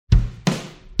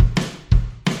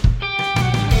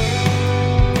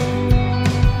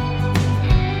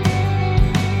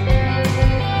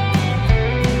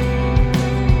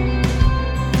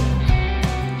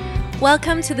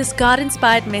Welcome to this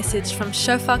God-inspired message from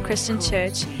Shofar Christian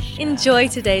Church. Enjoy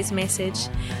today's message.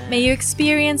 May you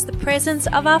experience the presence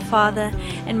of our Father,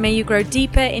 and may you grow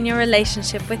deeper in your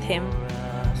relationship with Him.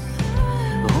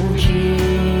 Oh, Jesus,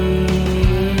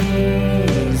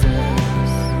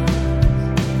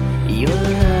 your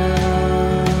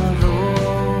love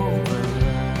over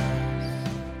us.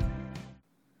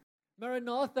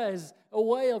 Maranatha is a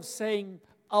way of saying,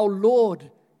 our Lord,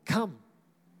 come.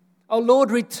 Our Lord,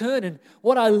 return. And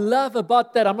what I love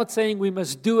about that, I'm not saying we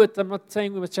must do it. I'm not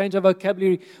saying we must change our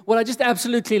vocabulary. What I just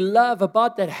absolutely love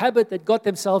about that habit that got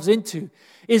themselves into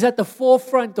is at the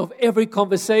forefront of every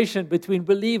conversation between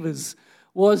believers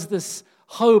was this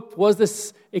hope, was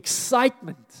this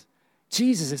excitement.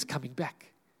 Jesus is coming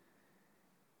back.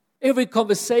 Every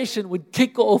conversation would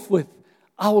kick off with,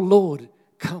 our Lord,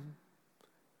 come.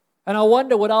 And I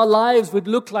wonder what our lives would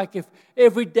look like if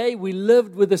every day we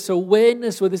lived with this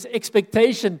awareness, with this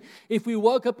expectation. If we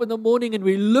woke up in the morning and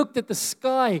we looked at the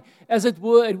sky, as it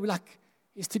were, and we're like,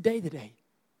 is today the day?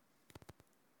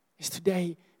 Is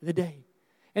today the day?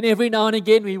 And every now and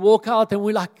again we walk out and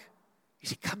we're like,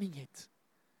 is He coming yet?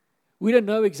 We don't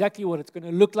know exactly what it's going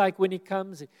to look like when He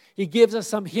comes. He gives us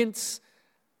some hints.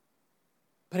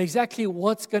 But exactly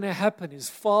what's going to happen is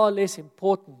far less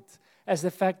important as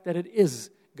the fact that it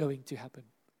is going to happen.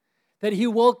 That He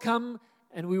will come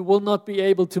and we will not be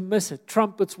able to miss it.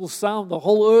 Trumpets will sound. The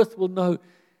whole earth will know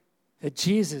that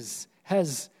Jesus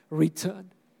has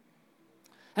returned.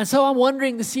 And so I'm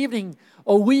wondering this evening,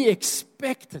 are we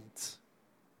expectant?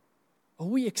 Are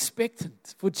we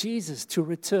expectant for Jesus to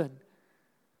return?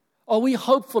 Are we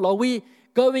hopeful? Are we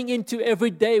going into every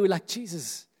day, we're like,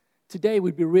 Jesus, today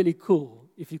would be really cool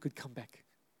if you could come back.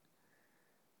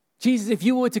 Jesus, if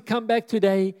you were to come back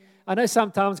today, I know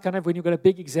sometimes kind of when you've got a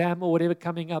big exam or whatever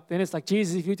coming up, then it's like,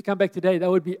 Jesus, if you were to come back today, that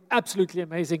would be absolutely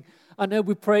amazing. I know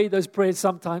we pray those prayers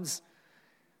sometimes.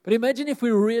 But imagine if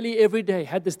we really every day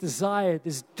had this desire,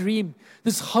 this dream,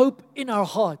 this hope in our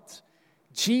heart.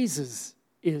 Jesus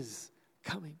is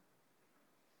coming.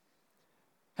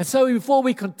 And so before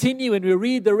we continue and we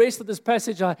read the rest of this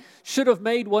passage, I should have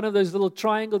made one of those little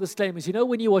triangle disclaimers. You know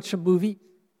when you watch a movie,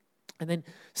 and then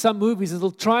some movies, a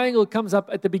little triangle comes up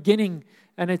at the beginning,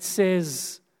 and it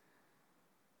says,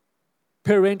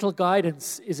 parental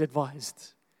guidance is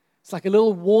advised. It's like a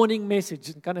little warning message.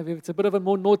 And kind of, if it's a bit of a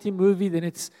more naughty movie, then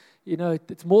it's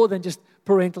more than just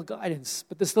parental guidance.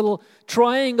 But this little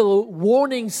triangle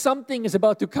warning something is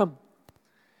about to come.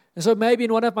 And so maybe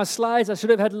in one of my slides, I should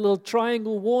have had a little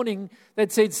triangle warning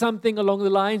that said something along the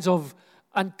lines of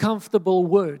uncomfortable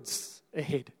words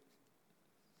ahead.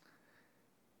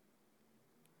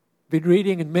 Been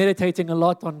reading and meditating a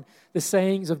lot on the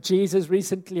sayings of Jesus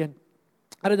recently, and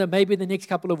I don't know, maybe in the next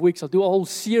couple of weeks I'll do a whole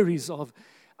series of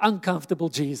uncomfortable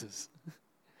Jesus.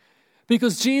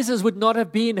 Because Jesus would not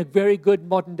have been a very good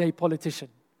modern day politician.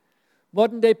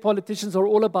 Modern day politicians are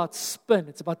all about spin.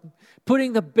 It's about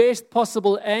putting the best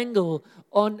possible angle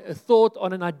on a thought,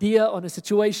 on an idea, on a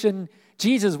situation.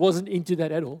 Jesus wasn't into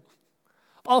that at all.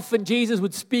 Often Jesus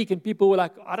would speak and people were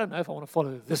like, I don't know if I want to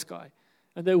follow this guy.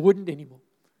 And they wouldn't anymore.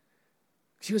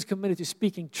 He was committed to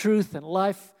speaking truth and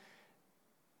life.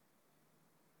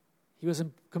 He was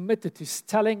committed to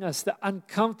telling us the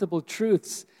uncomfortable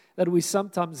truths that we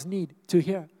sometimes need to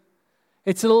hear.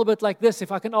 It's a little bit like this.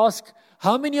 If I can ask,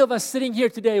 how many of us sitting here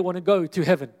today want to go to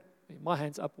heaven? My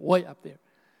hand's up, way up there.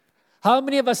 How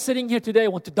many of us sitting here today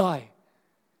want to die?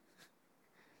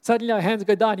 Suddenly our hands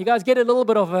go down. You guys get a little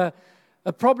bit of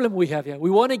a problem we have here. We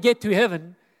want to get to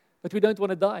heaven, but we don't want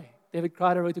to die. David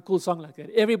Crider wrote a cool song like that.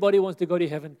 Everybody wants to go to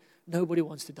heaven. Nobody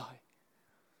wants to die.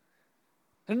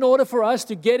 And in order for us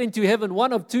to get into heaven,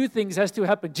 one of two things has to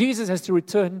happen. Jesus has to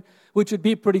return, which would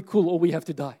be pretty cool, or we have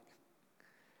to die.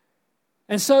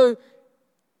 And so,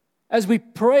 as we're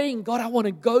praying, God, I want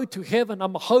to go to heaven.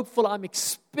 I'm hopeful. I'm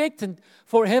expectant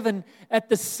for heaven. At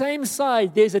the same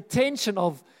side, there's a tension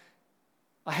of,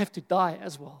 I have to die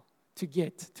as well to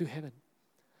get to heaven.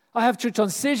 I have to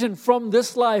transition from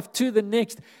this life to the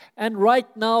next. And right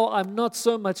now, I'm not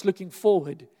so much looking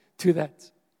forward to that.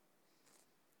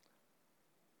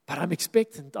 But I'm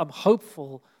expectant. I'm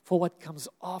hopeful for what comes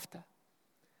after.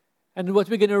 And what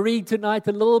we're going to read tonight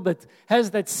a little bit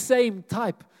has that same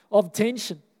type of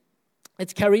tension.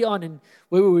 Let's carry on in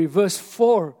where were we? Verse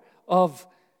 4 of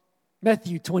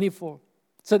Matthew 24.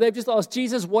 So they've just asked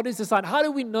Jesus, what is the sign? How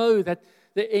do we know that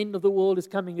the end of the world is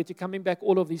coming, that you're coming back,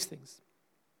 all of these things?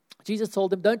 Jesus told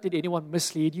them, don't let anyone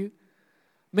mislead you.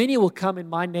 Many will come in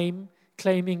my name,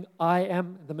 claiming I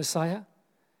am the Messiah.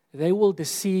 They will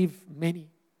deceive many.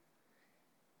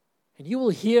 And you will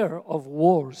hear of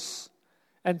wars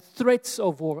and threats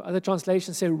of war. Other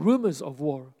translations say rumors of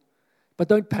war. But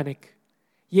don't panic.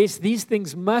 Yes, these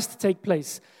things must take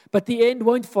place, but the end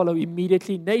won't follow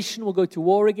immediately. Nation will go to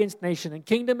war against nation and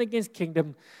kingdom against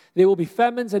kingdom. There will be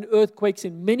famines and earthquakes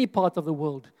in many parts of the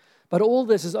world. But all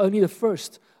this is only the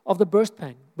first of the birth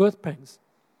pangs,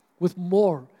 with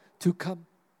more to come.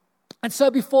 And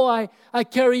so before I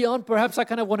carry on, perhaps I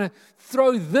kind of want to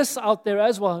throw this out there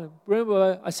as well.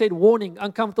 Remember, I said warning,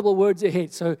 uncomfortable words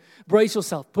ahead. So brace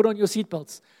yourself, put on your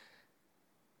seatbelts.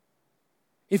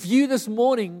 If you this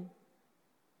morning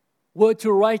were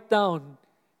to write down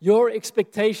your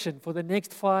expectation for the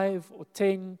next 5 or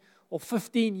 10 or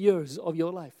 15 years of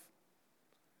your life,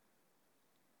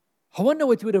 I wonder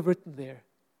what you would have written there.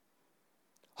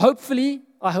 Hopefully,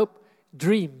 I hope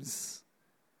dreams.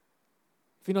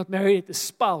 If you're not married, a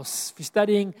spouse. If you're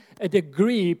studying a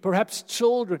degree, perhaps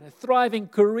children, a thriving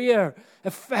career,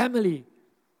 a family.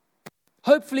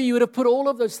 Hopefully, you would have put all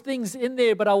of those things in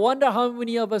there, but I wonder how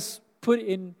many of us put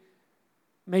in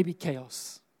maybe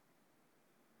chaos.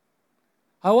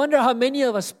 I wonder how many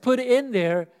of us put in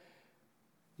there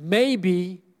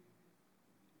maybe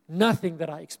nothing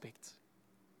that I expect.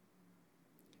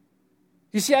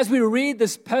 You see, as we read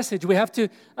this passage, we have to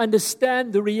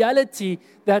understand the reality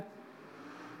that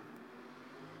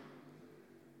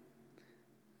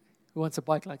who wants a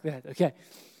bike like that? Okay.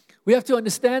 We have to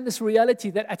understand this reality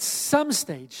that at some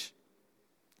stage,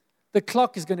 the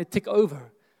clock is going to tick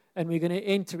over and we're going to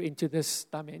enter into this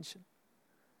dimension.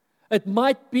 It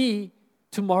might be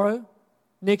tomorrow,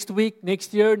 next week,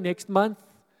 next year, next month.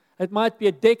 It might be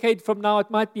a decade from now.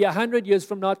 It might be 100 years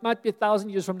from now. It might be 1,000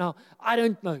 years from now. I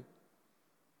don't know.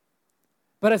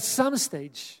 But at some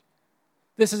stage,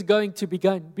 this is going to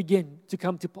begin to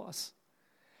come to pass.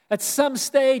 At some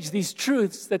stage, these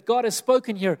truths that God has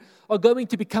spoken here are going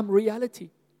to become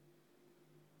reality.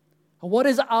 And what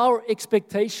is our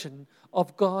expectation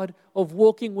of God, of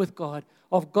walking with God,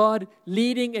 of God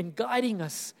leading and guiding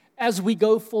us as we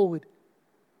go forward?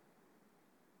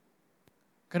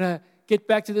 I'm going to get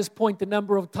back to this point a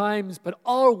number of times, but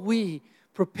are we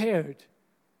prepared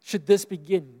should this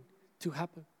begin to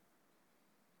happen?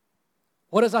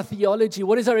 What is our theology?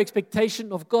 What is our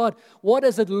expectation of God? What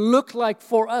does it look like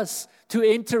for us to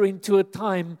enter into a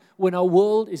time when our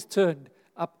world is turned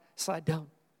upside down?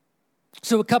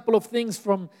 So a couple of things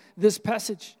from this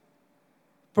passage.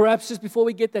 Perhaps just before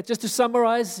we get that, just to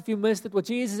summarize, if you missed it, what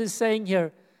Jesus is saying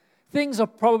here, things are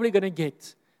probably going to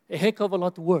get a heck of a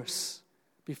lot worse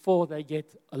before they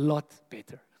get a lot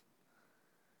better.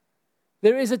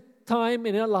 There is a time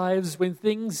in our lives when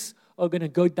things are going to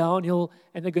go downhill,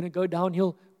 and they're going to go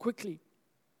downhill quickly.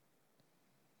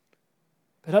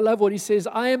 But I love what he says,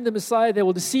 I am the Messiah that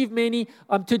will deceive many.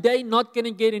 I'm today not going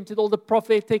to get into all the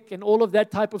prophetic and all of that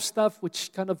type of stuff,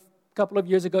 which kind of a couple of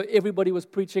years ago everybody was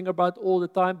preaching about all the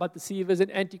time, about deceivers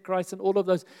and antichrist and all of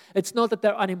those. It's not that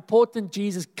they're unimportant.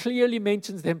 Jesus clearly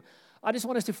mentions them. I just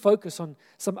want us to focus on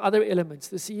some other elements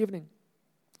this evening,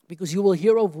 because you will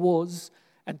hear of wars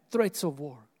and threats of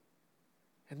war.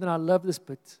 And then I love this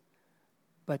bit.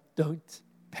 But don't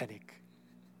panic.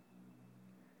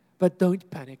 But don't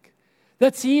panic.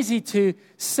 That's easy to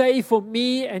say for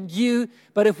me and you,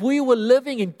 but if we were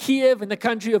living in Kiev, in the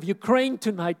country of Ukraine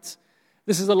tonight,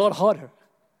 this is a lot harder.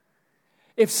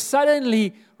 If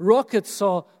suddenly rockets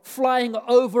are flying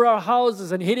over our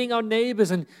houses and hitting our neighbors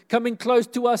and coming close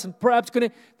to us and perhaps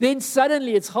then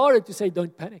suddenly it's harder to say,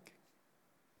 don't panic.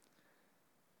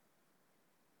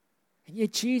 And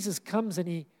yet Jesus comes and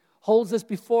He holds this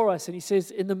before us, and He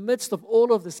says, in the midst of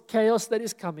all of this chaos that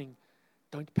is coming,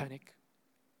 don't panic.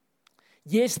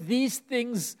 Yes, these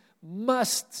things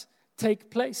must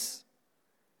take place.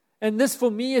 And this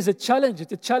for me is a challenge.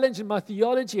 It's a challenge in my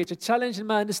theology. It's a challenge in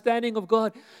my understanding of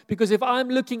God. Because if I'm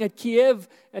looking at Kiev,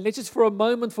 and let's just for a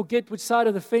moment forget which side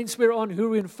of the fence we're on, who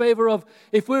we're in favor of.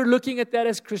 If we're looking at that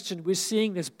as Christian, we're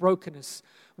seeing this brokenness.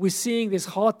 We're seeing this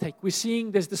heartache. We're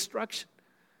seeing this destruction.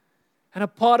 And a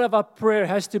part of our prayer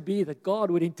has to be that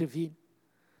God would intervene.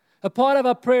 A part of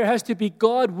our prayer has to be,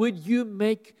 God, would you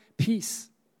make peace?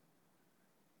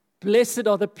 Blessed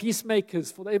are the peacemakers,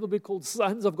 for they will be called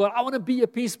sons of God. I want to be a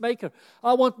peacemaker.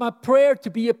 I want my prayer to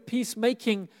be a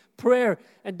peacemaking prayer.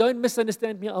 And don't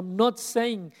misunderstand me. I'm not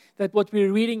saying that what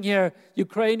we're reading here,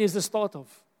 Ukraine is the start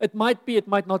of. It might be, it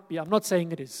might not be. I'm not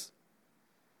saying it is.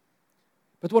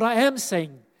 But what I am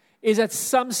saying is at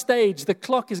some stage, the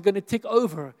clock is going to tick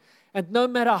over. And no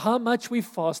matter how much we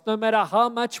fast, no matter how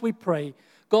much we pray,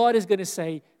 God is going to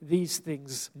say, these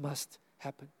things must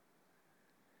happen.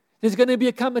 There's going to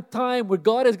become a time where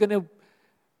God is going to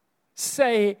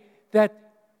say that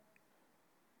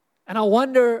And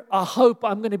I hope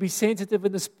I'm going to be sensitive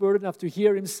in the Spirit enough to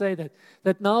hear Him say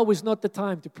that now is not the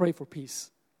time to pray for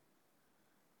peace.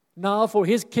 Now for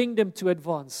His kingdom to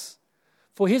advance,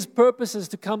 for His purposes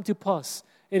to come to pass,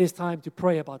 it is time to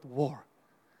pray about war.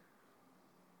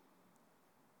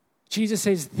 Jesus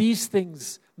says these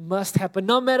things must happen.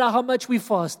 No matter how much we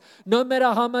fast, no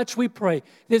matter how much we pray,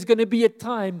 there's going to be a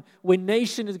time when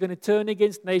nation is going to turn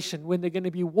against nation, when there are going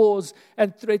to be wars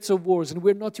and threats of wars, and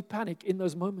we're not to panic in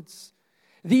those moments.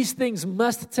 These things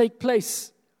must take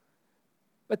place,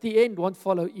 but the end won't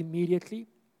follow immediately.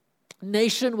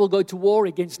 Nation will go to war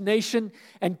against nation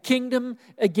and kingdom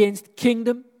against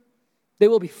kingdom. There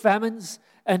will be famines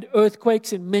and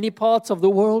earthquakes in many parts of the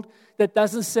world. That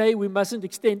doesn't say we mustn't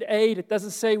extend aid. It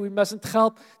doesn't say we mustn't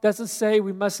help. It doesn't say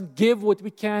we mustn't give what we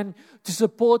can to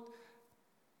support.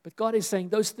 But God is saying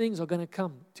those things are going to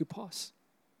come to pass.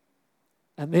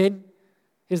 And then,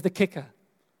 here's the kicker.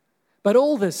 But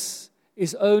all this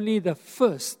is only the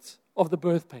first of the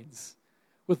birth pains,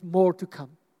 with more to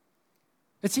come.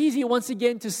 It's easy once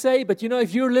again to say, but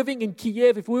if you're living in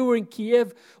Kiev, if we were in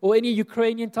Kiev or any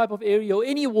Ukrainian type of area or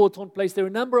any war-torn place, there are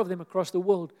a number of them across the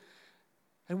world,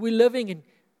 and we're living in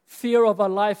fear of our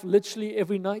life literally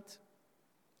every night,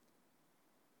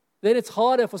 then it's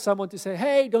harder for someone to say,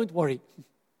 hey, don't worry.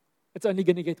 It's only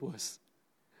going to get worse.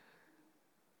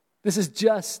 This is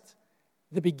just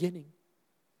the beginning.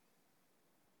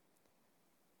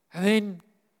 And then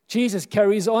Jesus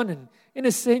carries on, and in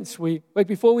a sense, but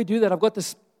before we do that, I've got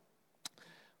this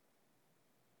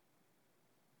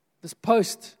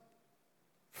post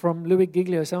from Louis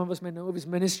Giglio. Some of us may know of his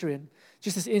ministry, and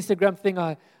just this Instagram thing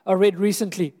I read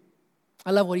recently.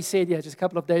 I love what he said here just a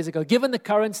couple of days ago. Given the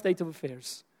current state of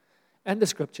affairs and the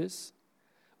scriptures,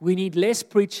 we need less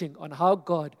preaching on how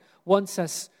God wants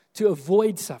us to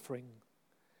avoid suffering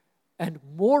and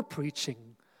more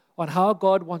preaching on how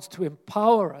God wants to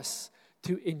empower us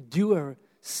to endure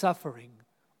suffering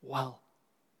well.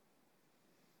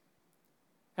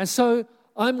 And so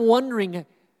I'm wondering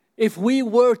if we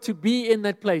were to be in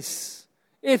that place,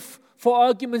 if for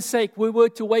argument's sake we were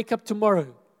to wake up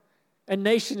tomorrow and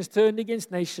nation is turned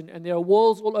against nation and there are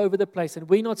wars all over the place and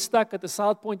we're not stuck at the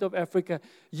south point of Africa,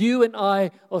 you and I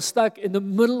are stuck in the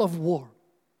middle of war,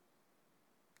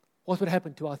 what would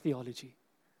happen to our theology?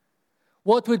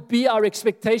 What would be our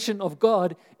expectation of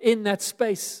God in that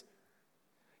space?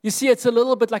 You see, it's a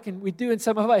little bit like we do in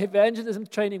some of our evangelism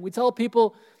training. We tell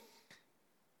people,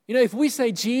 if we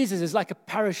say Jesus is like a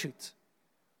parachute,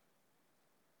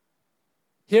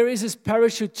 here is His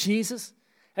parachute, Jesus,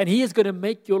 and He is going to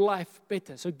make your life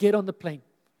better. So get on the plane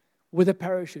with a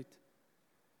parachute.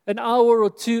 An hour or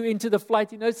two into the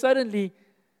flight, suddenly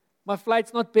my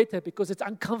flight's not better because it's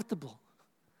uncomfortable.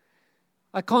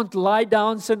 I can't lie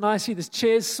down so nicely. This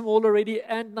chair's small already,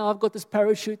 and now I've got this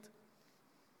parachute.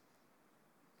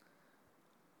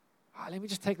 Let me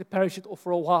just take the parachute off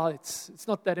for a while. It's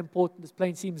not that important. This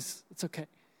plane seems, it's okay.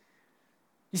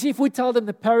 You see, if we tell them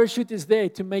the parachute is there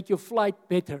to make your flight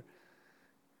better,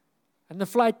 and the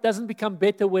flight doesn't become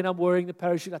better when I'm wearing the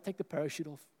parachute, I take the parachute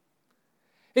off.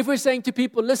 If we're saying to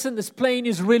people, listen, this plane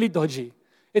is really dodgy.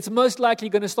 It's most likely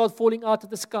going to start falling out of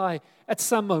the sky at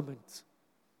some moment.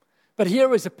 But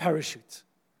here is a parachute.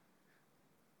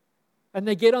 And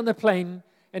they get on the plane,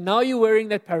 and now you're wearing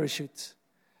that parachute.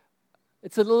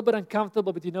 It's a little bit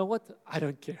uncomfortable, but you know what? I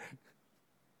don't care.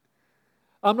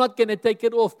 I'm not going to take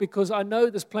it off because I know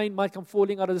this plane might come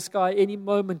falling out of the sky any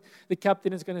moment. The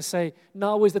captain is going to say,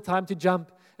 now is the time to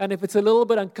jump. And if it's a little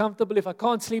bit uncomfortable, if I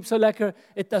can't sleep so lekker,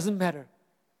 it doesn't matter.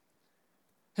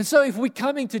 And so if we're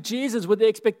coming to Jesus with the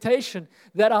expectation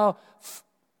that our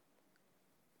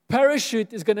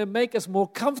parachute is going to make us more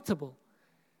comfortable,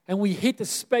 and we hit a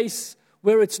space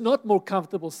where it's not more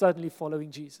comfortable suddenly following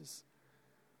Jesus,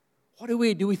 what do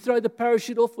we do? Do we throw the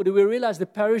parachute off, or do we realize the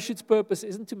parachute's purpose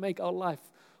isn't to make our life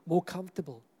more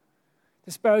comfortable?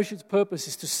 This parachute's purpose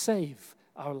is to save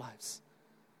our lives.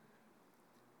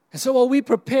 And so are we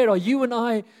prepared? Are you and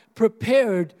I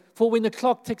prepared for when the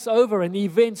clock ticks over and the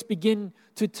events begin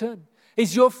to turn?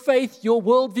 Is your faith, your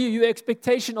worldview, your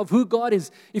expectation of who God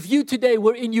is? If you today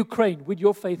were in Ukraine, would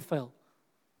your faith fail?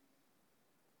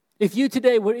 If you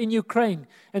today were in Ukraine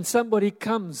and somebody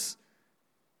comes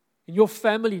and your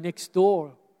family next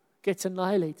door gets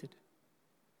annihilated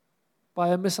by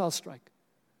a missile strike,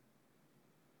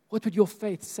 what would your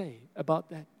faith say about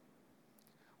that?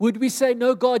 Would we say,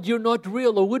 no, God, you're not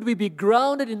real? Or would we be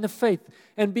grounded in the faith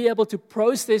and be able to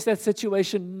process that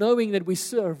situation knowing that we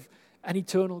serve an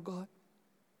eternal God?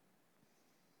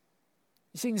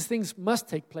 You see, these things must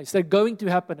take place. They're going to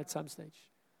happen at some stage.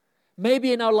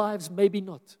 Maybe in our lives, maybe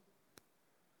not.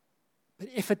 But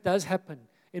if it does happen,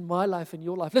 in my life and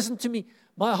your life. Listen to me.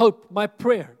 My hope, my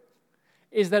prayer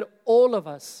is that all of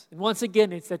us, and once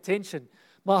again, it's that tension.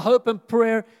 My hope and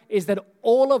prayer is that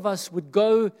all of us would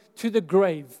go to the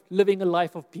grave living a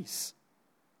life of peace.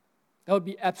 That would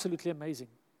be absolutely amazing.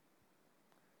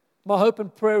 My hope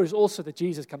and prayer is also that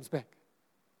Jesus comes back.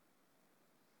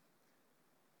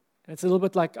 And it's a little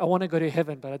bit like, I want to go to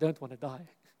heaven, but I don't want to die.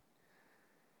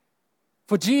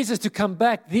 For Jesus to come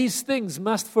back, these things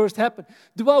must first happen.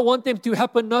 Do I want them to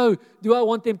happen? No. Do I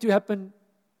want them to happen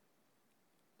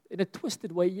in a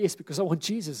twisted way? Yes, because I want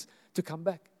Jesus to come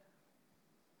back.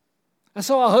 And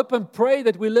so I hope and pray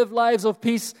that we live lives of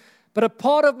peace, but a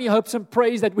part of me hopes and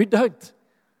prays that we don't,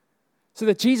 so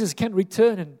that Jesus can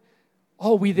return. And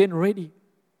are we then ready?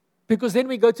 Because then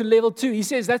we go to level 2. He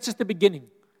says that's just the beginning.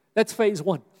 That's phase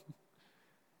 1.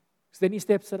 So then he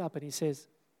steps it up and he says,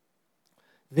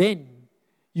 then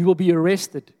you will be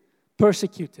arrested,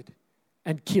 persecuted,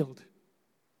 and killed.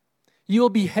 You will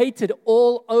be hated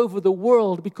all over the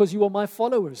world because you are my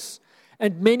followers.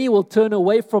 And many will turn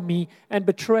away from me and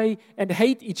betray and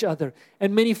hate each other.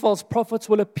 And many false prophets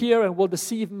will appear and will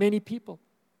deceive many people.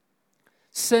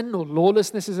 Sin or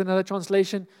lawlessness is another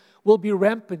translation, will be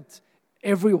rampant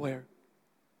everywhere.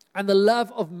 And the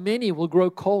love of many will grow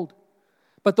cold.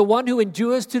 But the one who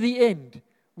endures to the end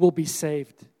will be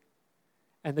saved.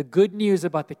 And the good news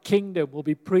about the kingdom will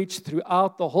be preached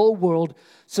throughout the whole world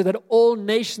so that all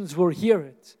nations will hear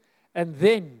it. And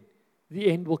then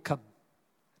the end will come.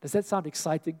 Does that sound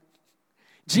exciting?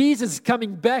 Jesus is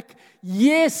coming back.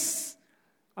 Yes,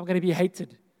 I'm going to be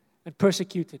hated and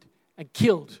persecuted and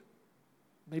killed.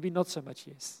 Maybe not so much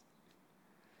yes.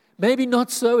 Maybe not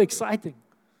so exciting.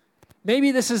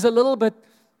 Maybe this is a little bit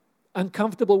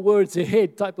uncomfortable words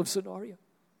ahead type of scenario.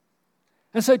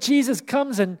 And so Jesus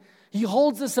comes and he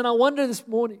holds us, and I wonder this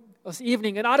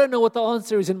evening, and I don't know what the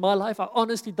answer is in my life. I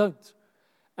honestly don't.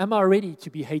 Am I ready to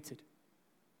be hated?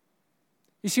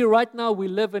 You see, right now we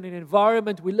live in an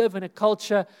environment, we live in a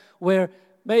culture where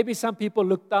maybe some people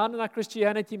look down on our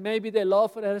Christianity, maybe they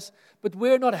laugh at us, but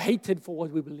we're not hated for what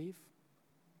we believe.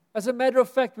 As a matter of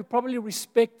fact, we're probably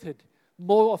respected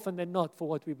more often than not for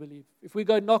what we believe. If we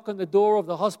go knock on the door of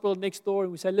the hospital next door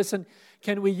and we say, listen,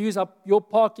 can we use up your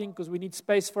parking because we need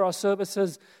space for our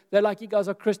services? They're like, you guys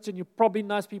are Christian, you're probably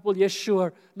nice people. Yes,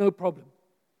 sure, no problem.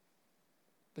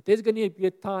 But there's going to be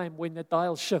a time when the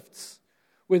dial shifts,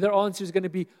 where their answer is going to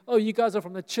be, oh, you guys are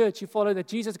from the church, you follow the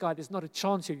Jesus guy, there's not a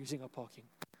chance you're using our parking.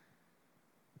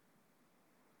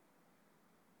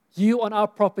 You on our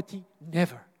property,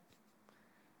 never.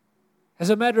 As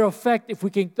a matter of fact, if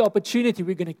we get the opportunity,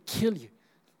 we're going to kill you.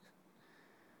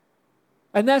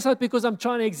 And that's not because I'm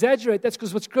trying to exaggerate. That's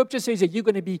because what Scripture says that you're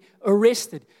going to be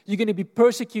arrested. You're going to be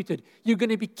persecuted. You're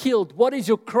going to be killed. What is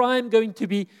your crime going to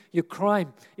be? Your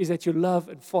crime is that you love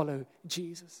and follow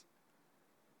Jesus.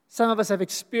 Some of us have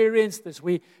experienced this.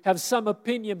 We have some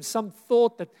opinion, some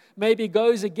thought that maybe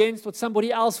goes against what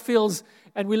somebody else feels.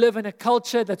 And we live in a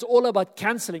culture that's all about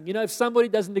canceling. You know, if somebody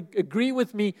doesn't agree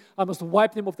with me, I must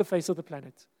wipe them off the face of the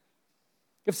planet.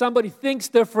 If somebody thinks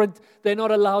different, they're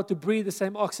not allowed to breathe the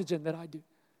same oxygen that I do.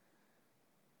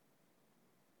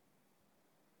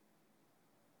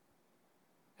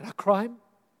 And our crime,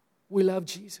 we love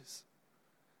Jesus.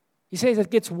 He says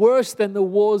it gets worse than the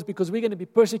wars because we're going to be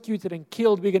persecuted and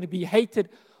killed. We're going to be hated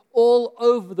all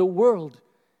over the world.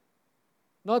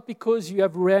 Not because you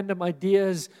have random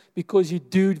ideas, because you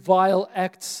do vile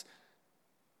acts.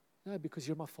 No, because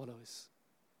you're my followers.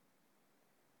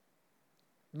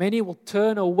 Many will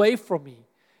turn away from me,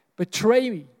 betray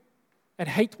me, and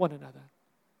hate one another.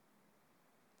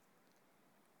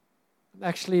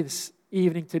 Actually, this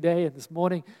evening today and this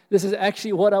morning, this is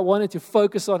actually what I wanted to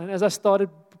focus on. And as I started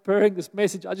preparing this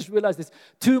message, I just realized there's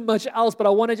too much else, but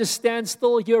I want to just stand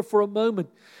still here for a moment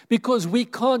because we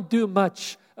can't do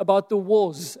much about the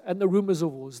wars and the rumors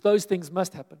of wars. Those things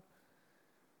must happen.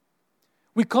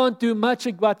 We can't do much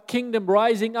about kingdom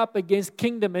rising up against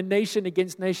kingdom and nation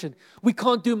against nation. We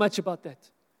can't do much about that.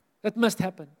 That must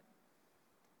happen.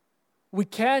 We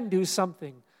can do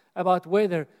something about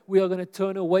whether we are going to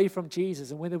turn away from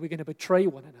Jesus and whether we're going to betray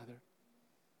one another.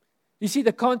 You see,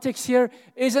 the context here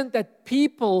isn't that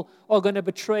people are going to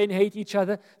betray and hate each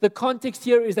other. The context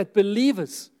here is that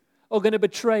believers are going to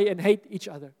betray and hate each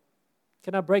other.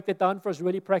 Can I break that down for us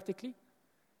really practically?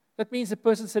 That means the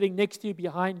person sitting next to you,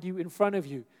 behind you, in front of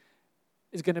you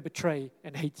is going to betray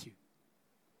and hate you.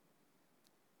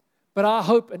 But I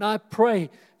hope and I pray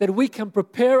that we can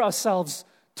prepare ourselves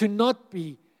to not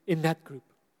be in that group.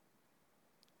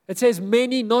 It says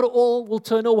many, not all, will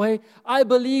turn away. I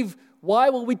believe, why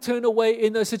will we turn away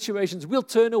in those situations? We'll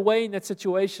turn away in that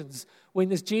situations when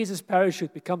this Jesus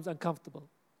parachute becomes uncomfortable.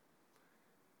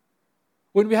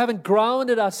 when we haven't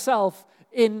grounded ourselves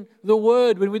in the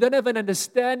Word, when we don't have an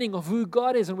understanding of who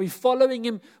God is and we're following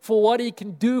Him for what He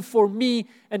can do for me,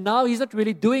 and now He's not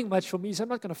really doing much for me, so I'm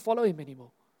not going to follow Him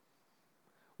anymore.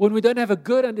 When we don't have a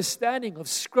good understanding of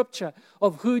Scripture,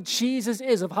 of who Jesus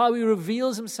is, of how He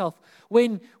reveals Himself,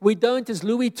 when we don't, as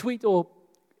Louis tweet or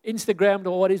Instagrammed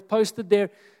or what is posted there,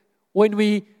 when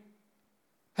we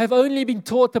have only been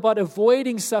taught about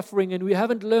avoiding suffering and we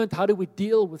haven't learned how do we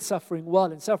deal with suffering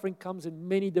well. And suffering comes in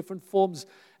many different forms.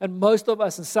 And most of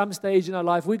us, in some stage in our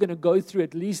life, we're going to go through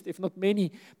at least, if not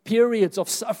many, periods of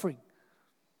suffering.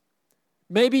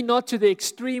 Maybe not to the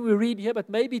extreme we read here, but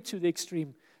maybe to the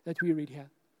extreme that we read here.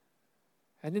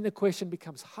 And then the question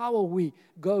becomes, how are we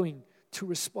going to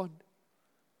respond?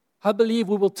 I believe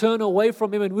we will turn away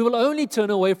from Him, and we will only turn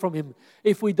away from Him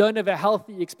if we don't have a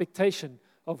healthy expectation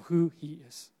of who He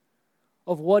is,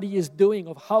 of what He is doing,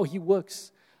 of how He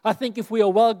works. I think if we are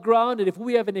well grounded, if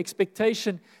we have an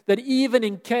expectation that even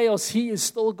in chaos He is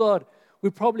still God,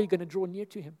 we're probably going to draw near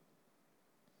to Him.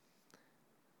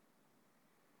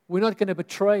 We're not going to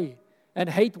betray and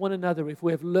hate one another if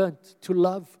we have learned to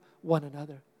love one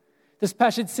another. This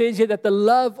passage says here that the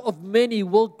love of many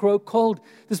will grow cold.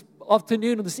 This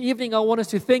afternoon or this evening, I want us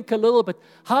to think a little bit.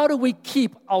 How do we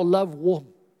keep our love warm?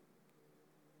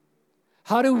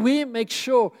 How do we make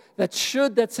sure that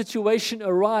should that situation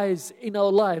arise in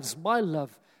our lives, my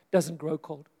love doesn't grow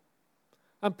cold?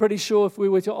 I'm pretty sure if we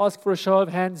were to ask for a show of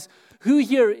hands, who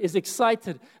here is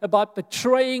excited about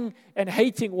betraying and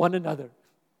hating one another?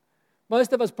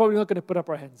 Most of us probably not going to put up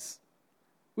our hands.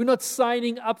 We're not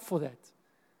signing up for that.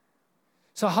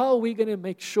 So how are we going to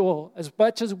make sure, as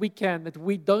much as we can, that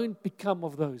we don't become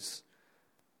of those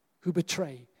who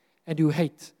betray and who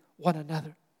hate one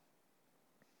another?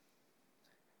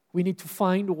 We need to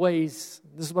find ways.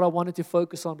 This is what I wanted to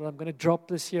focus on, but I'm going to drop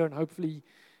this here, and hopefully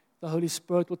the Holy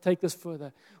Spirit will take this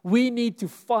further. We need to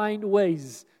find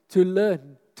ways to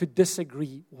learn to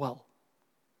disagree well.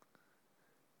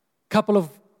 A couple of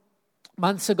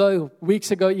months ago,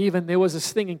 weeks ago even, there was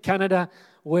this thing in Canada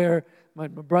where my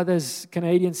brother's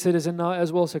Canadian citizen now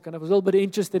as well, so kind of was a little bit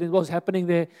interested in what was happening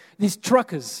there. These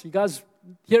truckers, you guys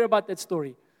hear about that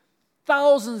story.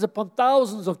 Thousands upon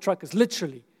thousands of truckers,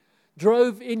 literally,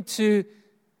 drove into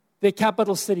their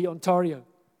capital city, Ontario.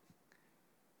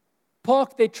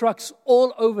 Parked their trucks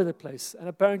all over the place and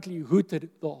apparently hooted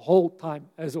the whole time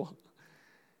as well.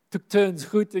 Took turns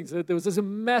hooting. So there was this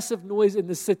massive noise in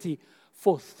the city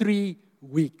for 3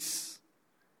 weeks.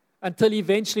 Until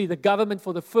eventually the government,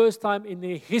 for the first time in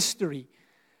their history,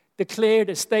 declared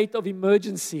a state of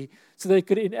emergency so they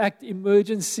could enact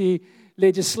emergency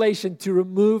legislation to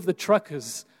remove the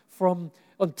truckers from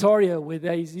Ontario, where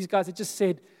these guys had just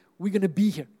said, we're going to be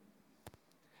here.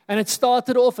 And it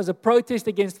started off as a protest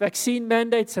against vaccine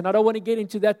mandates, and I don't want to get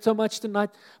into that so much tonight,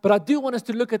 but I do want us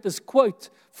to look at this quote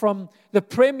from the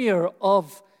premier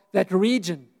of that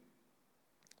region.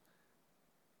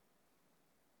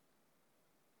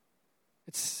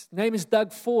 His name is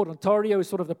Doug Ford. Ontario is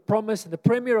sort of the promise, and the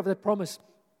premier of the promise.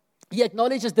 He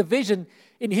acknowledges division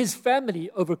in his family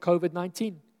over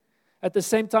COVID-19. At the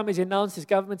same time as he announced his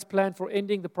government's plan for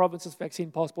ending the province's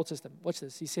vaccine passport system. Watch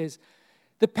this. He says,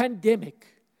 the pandemic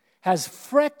has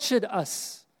fractured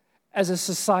us as a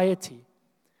society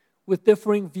with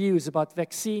differing views about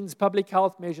vaccines, public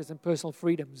health measures, and personal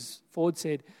freedoms, Ford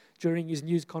said during his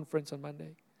news conference on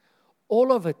Monday.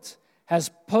 All of it has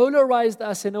polarized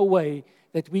us in a way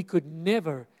that we could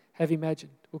never have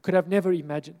imagined, or could have never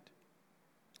imagined.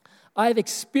 I've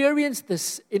experienced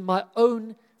this in my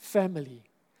own family.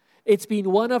 It's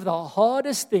been one of the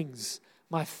hardest things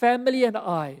my family and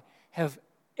I have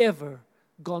ever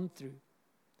gone through.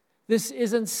 This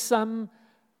isn't some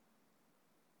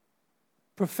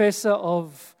professor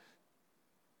of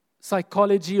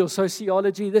psychology or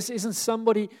sociology. This isn't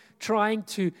somebody trying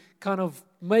to kind of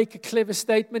make a clever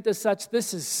statement as such.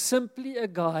 This is simply a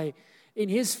guy in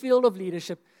his field of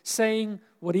leadership saying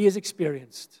what he has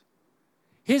experienced.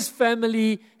 His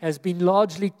family has been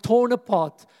largely torn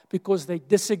apart because they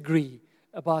disagree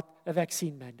about a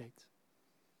vaccine mandate.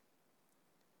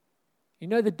 You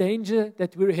know, the danger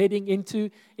that we're heading into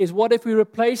is, what if we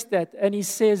replace that? And he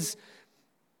says,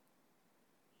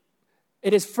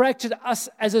 it has fractured us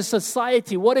as a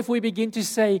society. What if we begin to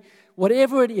say,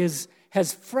 whatever it is,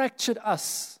 has fractured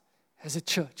us as a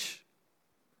church?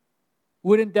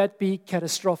 Wouldn't that be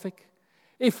catastrophic?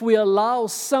 If we allow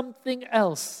something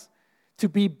else to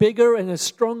be bigger and a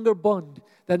stronger bond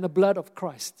than the blood of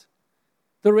Christ,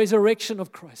 the resurrection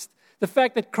of Christ, the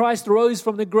fact that Christ rose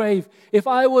from the grave. If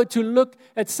I were to look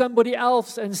at somebody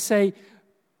else and say,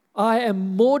 I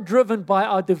am more driven by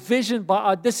our division, by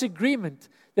our disagreement,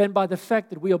 than by the fact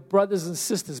that we are brothers and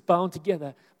sisters bound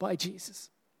together by Jesus.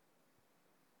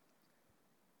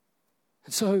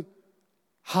 And so,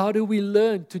 how do we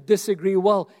learn to disagree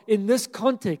well? In this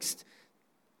context,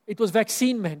 it was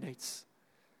vaccine mandates.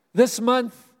 This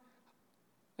month,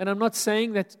 and I'm not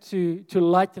saying that to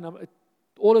lighten up,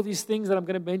 all of these things that I'm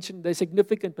going to mention, they're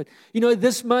significant, but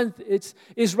this month,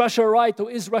 is Russia right or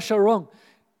is Russia wrong?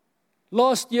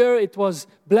 Last year, it was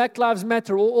Black Lives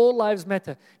Matter or All Lives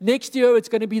Matter. Next year, it's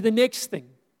going to be the next thing,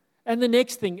 and the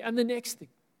next thing, and the next thing.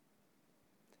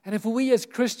 And if we as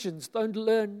Christians don't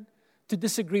learn to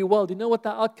disagree well, do you know what the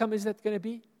outcome is that's going to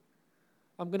be?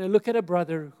 I'm going to look at a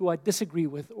brother who I disagree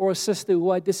with or a sister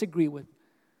who I disagree with,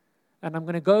 and I'm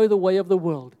going to go the way of the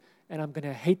world, and I'm going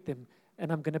to hate them,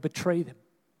 and I'm going to betray them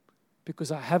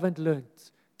because I haven't learned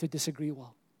to disagree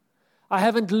well. I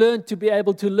haven't learned to be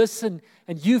able to listen,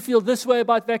 and you feel this way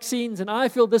about vaccines, and I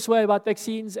feel this way about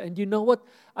vaccines, and you know what?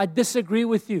 I disagree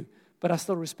with you, but I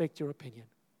still respect your opinion.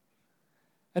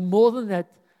 And more than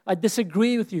that, I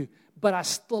disagree with you, but I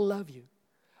still love you.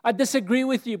 I disagree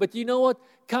with you, but you know what?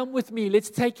 Come with me. Let's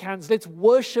take hands. Let's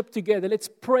worship together. Let's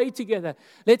pray together.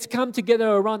 Let's come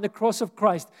together around the cross of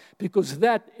Christ, because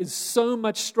that is so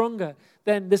much stronger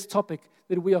than this topic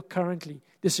that we are currently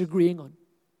disagreeing on.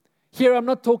 Here, I'm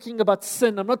not talking about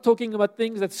sin. I'm not talking about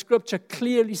things that Scripture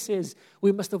clearly says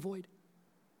we must avoid.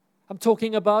 I'm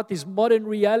talking about these modern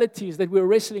realities that we're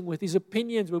wrestling with, these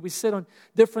opinions where we sit on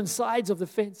different sides of the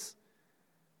fence.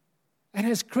 And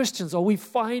as Christians, are we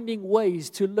finding ways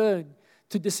to learn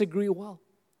to disagree well?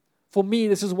 For me,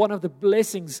 this is one of the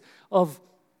blessings of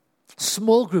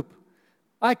small group.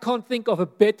 I can't think of a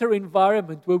better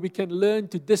environment where we can learn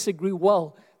to disagree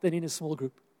well than in a small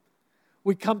group.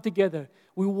 We come together,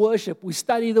 we worship, we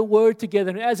study the Word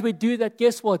together. And as we do that,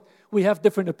 guess what? We have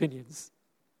different opinions.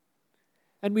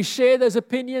 And we share those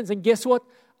opinions, and guess what?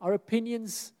 Our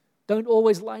opinions don't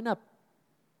always line up.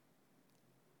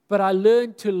 But I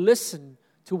learn to listen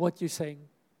to what you're saying.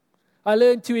 I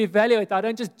learn to evaluate. I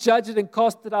don't just judge it and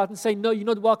cast it out and say, no, you're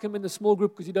not welcome in the small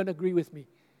group because you don't agree with me.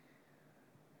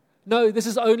 No, this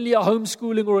is only a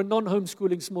homeschooling or a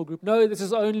non-homeschooling small group. No, this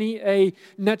is only a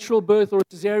natural birth or a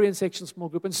cesarean section small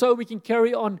group. And so we can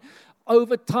carry on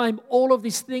over time all of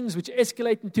these things which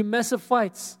escalate into massive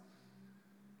fights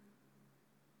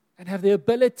and have the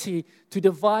ability to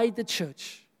divide the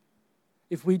church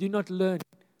if we do not learn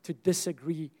to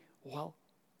disagree well.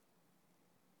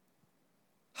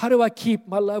 How do I keep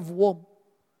my love warm?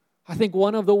 I think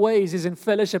one of the ways is in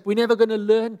fellowship. We're never going to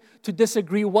learn to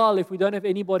disagree well if we don't have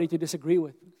anybody to disagree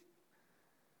with.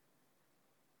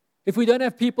 If we don't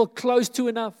have people close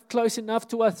enough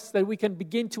to us that we can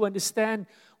begin to understand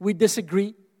we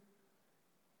disagree,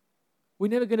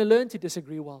 we're never going to learn to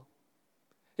disagree well.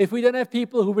 If we don't have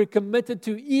people who we're committed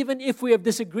to, even if we have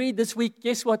disagreed this week,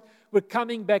 guess what? We're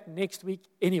coming back next week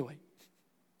anyway.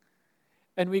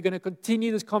 And we're going to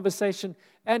continue this conversation.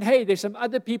 And hey, there's some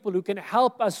other people who can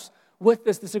help us with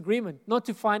this disagreement. Not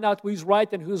to find out who's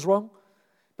right and who's wrong,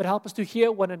 but help us to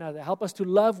hear one another. Help us to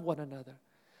love one another.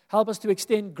 Help us to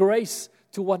extend grace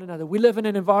to one another. We live in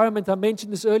an environment, I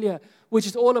mentioned this earlier, which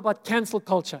is all about cancel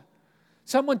culture.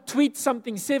 Someone tweets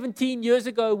something 17 years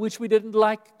ago which we didn't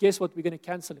like. Guess what? We're going to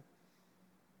cancel it.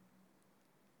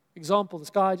 Example, this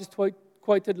guy I just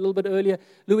quoted a little bit earlier,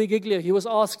 Louis Giglio. He was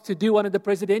asked to do one of the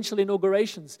presidential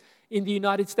inaugurations in the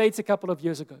United States a couple of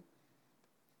years ago.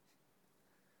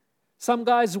 Some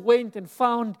guys went and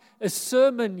found a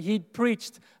sermon he'd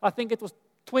preached, I think it was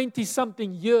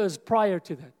 20-something years prior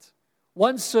to that.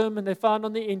 One sermon they found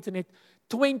on the internet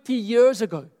 20 years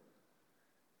ago.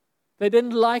 They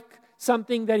didn't like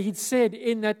something that he'd said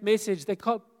in that message. They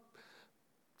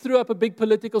threw up a big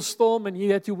political storm and he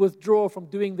had to withdraw from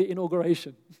doing the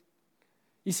inauguration.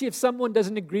 You see, if someone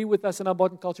doesn't agree with us in our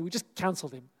modern culture, we just cancel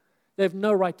them. They have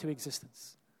no right to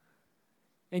existence.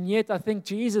 And yet, I think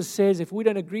Jesus says if we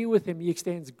don't agree with him, he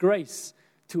extends grace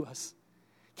to us.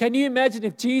 Can you imagine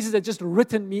if Jesus had just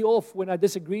written me off when I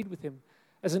disagreed with him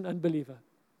as an unbeliever?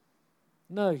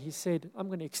 No, he said, I'm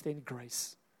going to extend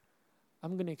grace.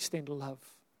 I'm going to extend love.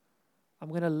 I'm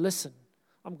going to listen.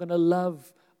 I'm going to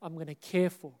love. I'm going to care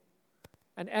for.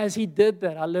 And as he did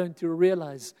that, I learned to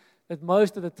realize that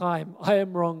most of the time I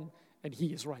am wrong and he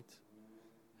is right.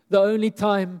 The only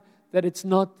time that it's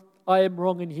not I am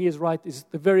wrong and he is right is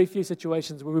the very few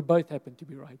situations where we both happen to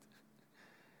be right.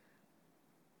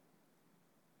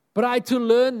 But I had to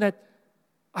learn that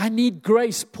I need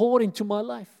grace poured into my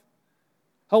life.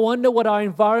 I wonder what our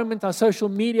environment, our social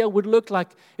media would look like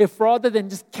if rather than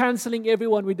just canceling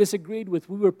everyone we disagreed with,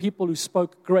 we were people who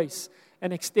spoke grace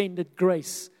and extended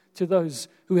grace to those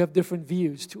who have different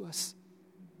views to us.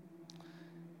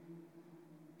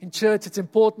 in church, it's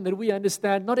important that we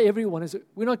understand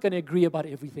we're not going to agree about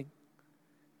everything.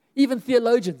 Even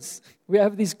theologians, we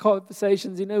have these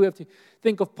conversations, we have to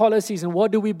think of policies and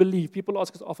what do we believe? People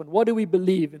ask us often, what do we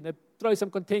believe? And they throw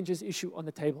some contentious issue on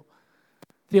the table.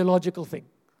 Theological thing.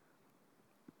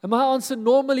 And my answer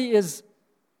normally is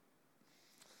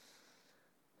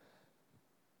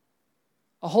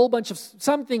a whole bunch of,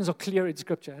 some things are clear in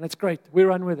Scripture, and it's great. We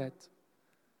run with that.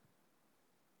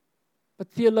 But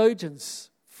theologians,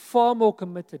 far more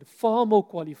committed, far more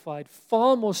qualified,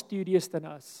 far more studious than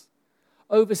us,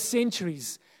 over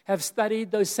centuries have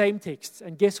studied those same texts.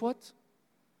 And guess what?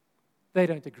 They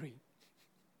don't agree.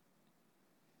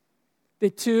 There are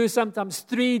 2, sometimes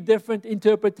 3 different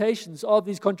interpretations of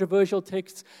these controversial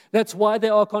texts. That's why they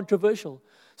are controversial.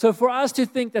 So for us to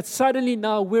think that suddenly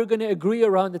now we're going to agree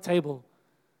around the table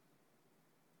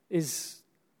is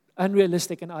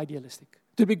unrealistic and idealistic.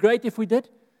 It would be great if we did.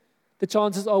 The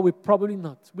chances are we're probably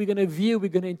not. We're going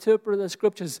to interpret the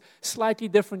Scriptures slightly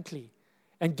differently.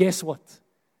 And guess what?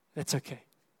 That's okay.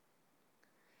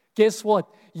 Guess what?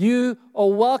 You are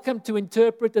welcome to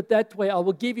interpret it that way. I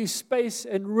will give you space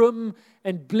and room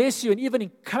and bless you and even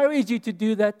encourage you to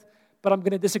do that, but I'm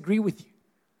going to disagree with you.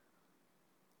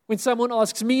 When someone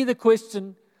asks me the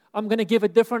question, I'm going to give a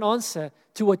different answer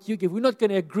to what you give. We're not going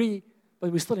to agree,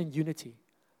 but we're still in unity.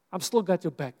 I'm still got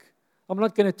your back. I'm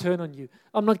not going to turn on you.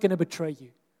 I'm not going to betray you.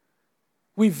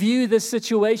 We view this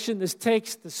situation, this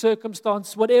text, the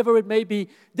circumstance, whatever it may be,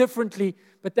 differently,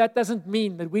 but that doesn't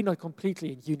mean that we're not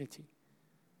completely in unity.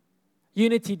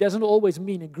 Unity doesn't always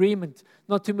mean agreement.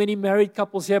 Not too many married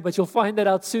couples here, but you'll find that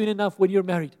out soon enough when you're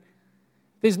married.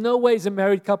 There's no ways a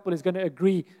married couple is going to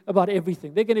agree about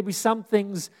everything. There are going to be some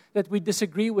things that we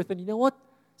disagree with, and you know what?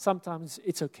 Sometimes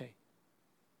it's okay.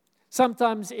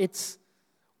 Sometimes it's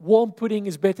warm pudding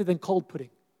is better than cold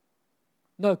pudding.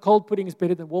 No, cold pudding is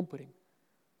better than warm pudding.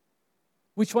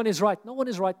 Which one is right? No one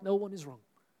is right, no one is wrong.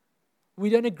 We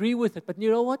don't agree with it, but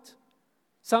you know what?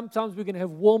 Sometimes we're going to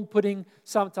have warm pudding,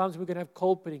 sometimes we're going to have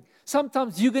cold pudding.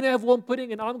 Sometimes you're going to have warm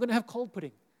pudding and I'm going to have cold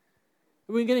pudding.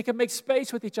 We're going to make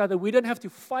space with each other. We don't have to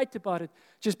fight about it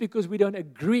just because we don't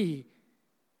agree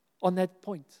on that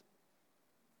point.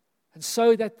 And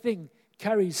so that thing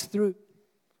carries through.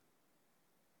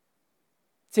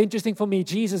 It's interesting for me,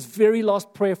 Jesus' very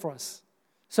last prayer for us.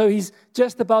 So he's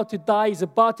just about to die. He's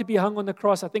about to be hung on the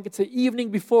cross. I think it's the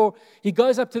evening before. He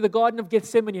goes up to the Garden of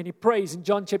Gethsemane and he prays in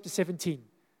John chapter 17.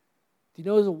 Do you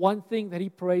know the one thing that he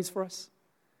prays for us?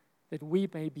 That we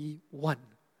may be one,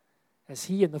 as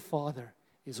he and the Father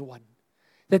is one.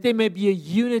 That there may be a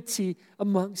unity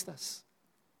amongst us.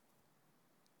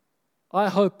 I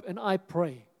hope and I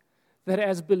pray that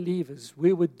as believers,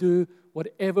 we would do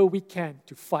whatever we can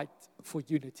to fight for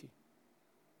unity.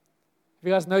 Have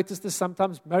you guys noticed this?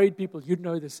 Sometimes married people, you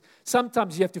know this.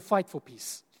 Sometimes you have to fight for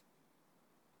peace.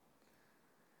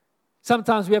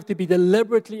 Sometimes we have to be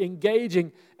deliberately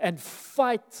engaging and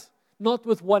fight, not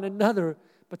with one another,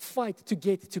 but fight to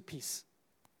get to peace.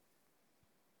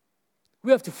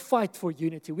 We have to fight for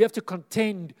unity. We have to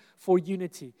contend for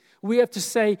unity. We have to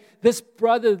say, this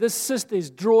brother, this sister is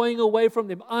drawing away from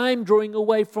them. I'm drawing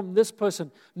away from this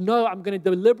person. No, I'm going to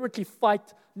deliberately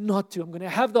fight not to. I'm going to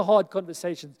have the hard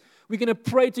conversations. We're going to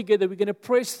pray together. We're going to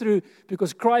press through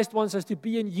because Christ wants us to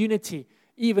be in unity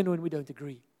even when we don't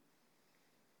agree.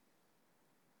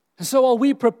 And so are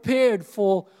we prepared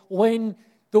for when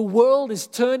the world is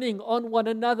turning on one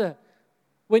another?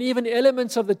 When even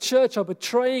elements of the church are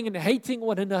betraying and hating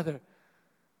one another,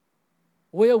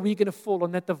 where are we going to fall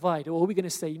on that divide? Or are we going to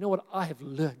say, you know what, I have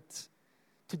learned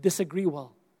to disagree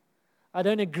well. I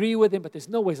don't agree with them, but there's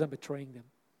no ways I'm betraying them.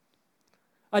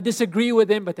 I disagree with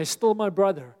them, but they're still my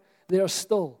brother. They are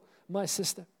still my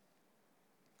sister.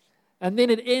 And then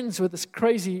it ends with this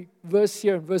crazy verse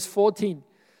here in verse 14.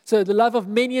 So the love of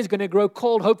many is going to grow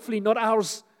cold, hopefully not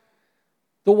ours.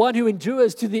 The one who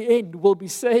endures to the end will be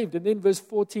saved. And then verse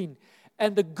 14.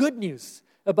 And the good news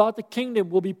about the kingdom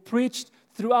will be preached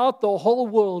throughout the whole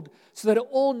world so that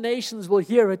all nations will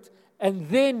hear it. And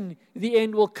then the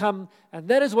end will come. And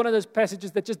that is one of those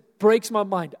passages that just breaks my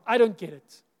mind. I don't get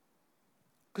it.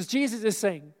 Because Jesus is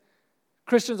saying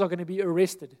Christians are going to be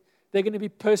arrested. They're going to be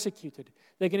persecuted.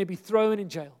 They're going to be thrown in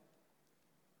jail.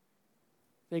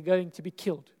 They're going to be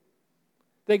killed.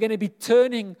 They're going to be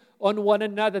turning on one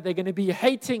another. They're going to be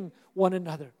hating one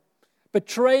another,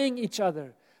 betraying each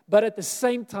other. But at the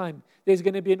same time, there's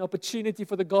going to be an opportunity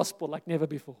for the gospel like never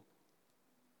before.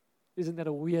 Isn't that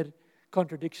a weird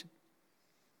contradiction?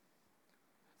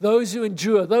 Those who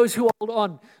endure, those who hold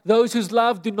on, those whose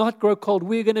love do not grow cold,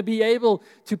 we're going to be able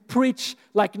to preach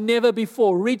like never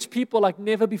before, reach people like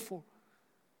never before.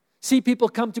 See people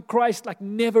come to Christ like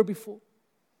never before.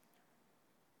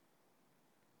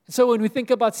 And so when we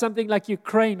think about something like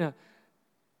Ukraine,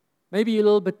 maybe a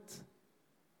little bit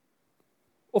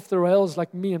off the rails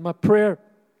like me, and my prayer,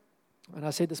 and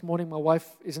I said this morning my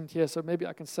wife isn't here, so maybe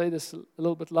I can say this a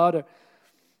little bit louder.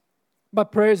 My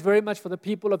prayer is very much for the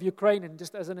people of Ukraine, and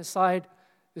just as an aside,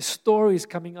 the stories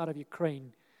coming out of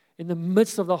Ukraine in the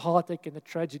midst of the heartache and the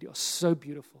tragedy are so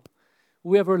beautiful.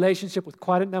 We have a relationship with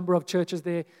quite a number of churches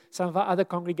there. Some of our other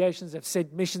congregations have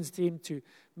sent missions team to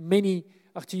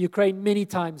Ukraine many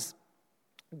times.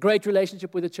 Great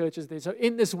relationship with the churches there. So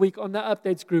in this week on the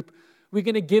updates group, we're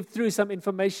going to give through some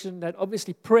information that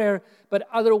obviously prayer, but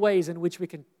other ways in which we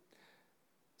can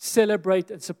celebrate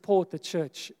and support the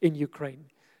church in Ukraine.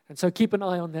 And so keep an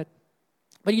eye on that.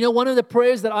 But one of the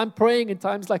prayers that I'm praying in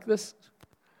times like this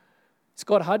is,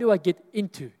 God, how do I get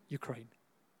into Ukraine?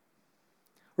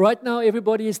 Right now,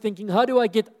 everybody is thinking, how do I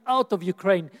get out of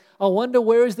Ukraine? I wonder,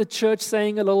 where is the church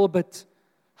saying a little bit,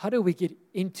 how do we get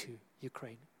into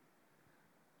Ukraine?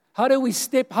 How do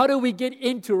we get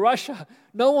into Russia?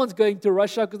 No one's going to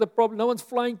Russia because no one's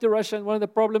flying to Russia. And one of the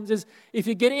problems is, if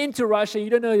you get into Russia, you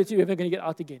don't know that you're ever going to get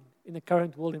out again in the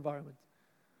current world environment.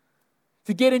 If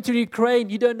you get into Ukraine,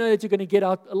 you don't know that you're going to get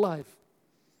out alive.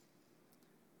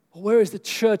 Where is the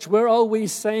church? Where are we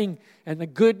saying, and the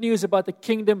good news about the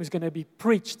kingdom is going to be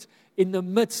preached in the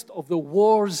midst of the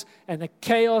wars and the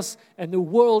chaos and the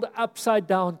world upside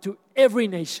down to every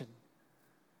nation.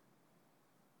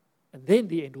 And then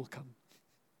the end will come.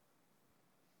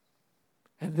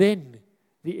 And then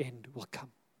the end will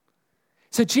come.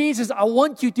 So Jesus,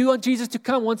 do you want Jesus to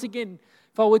come? Once again,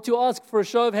 if I were to ask for a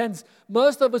show of hands,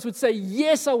 most of us would say,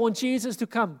 yes, I want Jesus to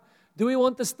come. Do we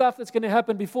want the stuff that's going to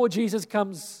happen before Jesus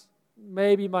comes?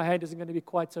 Maybe my hand isn't going to be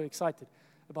quite so excited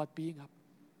about being up.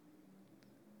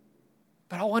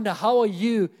 But I wonder, how are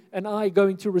you and I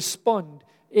going to respond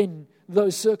in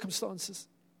those circumstances?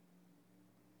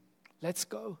 Let's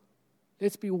go.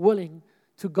 Let's be willing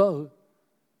to go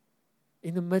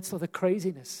in the midst of the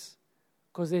craziness,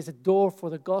 because there's a door for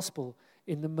the gospel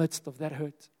in the midst of that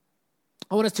hurt.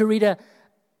 I want us to read a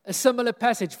similar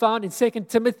passage found in 2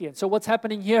 Timothy. And so what's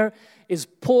happening here is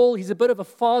Paul, he's a bit of a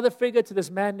father figure to this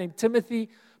man named Timothy.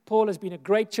 Paul has been a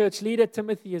great church leader.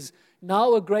 Timothy is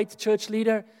now a great church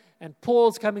leader. And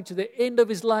Paul's coming to the end of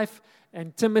his life,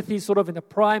 and Timothy's sort of in the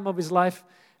prime of his life.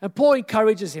 And Paul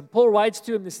encourages him. Paul writes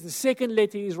to him. This is the second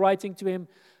letter he's writing to him,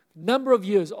 a number of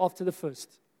years after the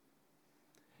first.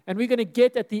 And we're going to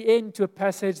get at the end to a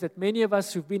passage that many of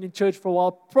us who've been in church for a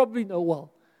while probably know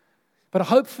well. But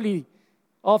hopefully,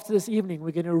 after this evening,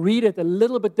 we're going to read it a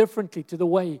little bit differently to the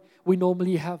way we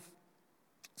normally have.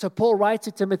 So Paul writes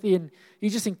to Timothy, and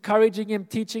he's just encouraging him,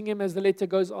 teaching him as the letter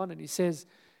goes on. And he says,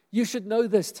 you should know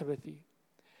this, Timothy.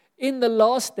 In the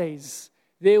last days,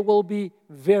 there will be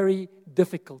very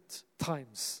difficult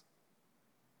times.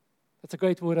 That's a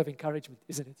great word of encouragement,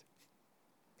 isn't it?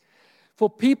 For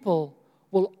people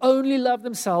will only love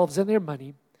themselves and their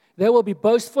money. They will be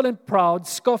boastful and proud,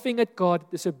 scoffing at God,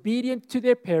 disobedient to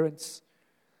their parents,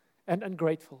 and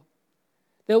ungrateful.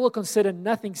 They will consider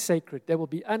nothing sacred. They will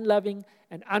be unloving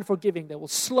and unforgiving. They will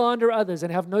slander others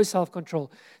and have no self-control.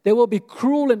 They will be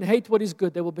cruel and hate what is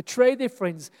good. They will betray their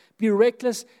friends, be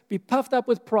reckless, be puffed up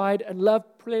with pride, and love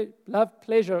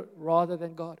pleasure rather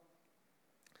than God.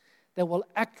 They will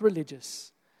act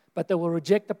religious, but they will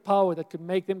reject the power that could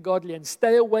make them godly, and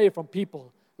stay away from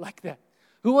people like that.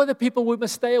 Who are the people we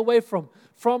must stay away from?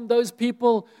 From those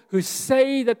people who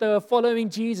say that they are following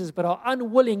Jesus but are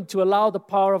unwilling to allow the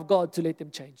power of God to let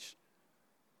them change.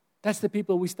 That's the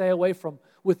people we stay away from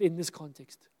within this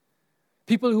context.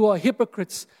 People who are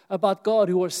hypocrites about God,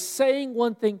 who are saying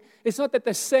one thing. It's not that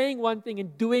they're saying one thing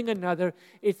and doing another.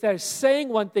 It's they're saying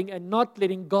one thing and not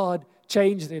letting God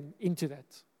change them into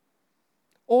that.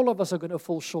 All of us are going to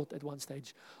fall short at one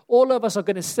stage. All of us are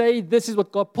going to say, this is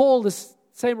what God, Paul, this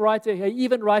same writer here,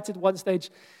 even writes at one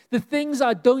stage, the things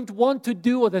I don't want to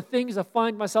do are the things I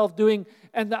find myself doing,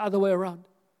 and the other way around.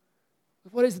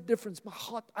 But what is the difference? My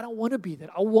heart, I don't want to be that.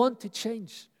 I want to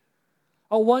change.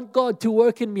 I want God to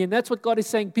work in me, and that's what God is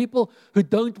saying. People who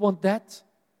don't want that,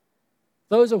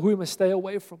 those are who we must stay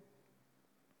away from.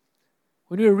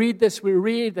 When we read this, we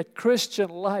read that Christian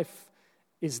life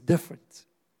is different.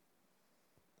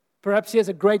 Perhaps here's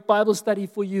a great Bible study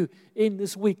for you in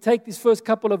this week. Take these first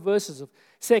couple of verses of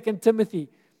 2 Timothy.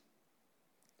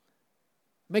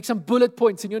 Make some bullet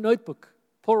points in your notebook.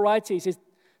 Paul writes here, he says,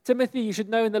 Timothy, you should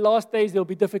know in the last days there will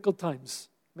be difficult times.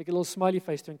 Make a little smiley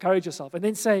face to encourage yourself. And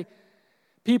then say,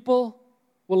 people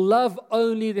will love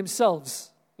only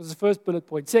themselves. This is the first bullet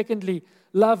point. Secondly,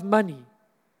 love money.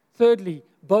 Thirdly,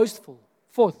 boastful.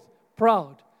 Fourth,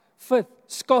 proud. 5th,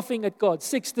 scoffing at God.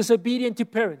 6th, disobedient to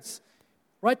parents.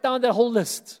 Write down that whole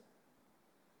list.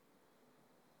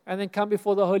 And then come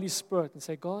before the Holy Spirit and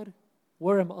say, God,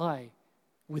 where am I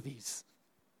with these?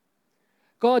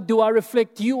 God, do I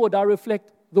reflect you or do I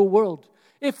reflect the world?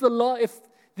 If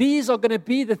these are going to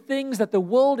be the things that the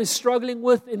world is struggling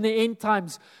with in the end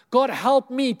times, God,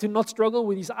 help me to not struggle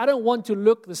with these. I don't want to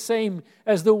look the same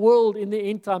as the world in the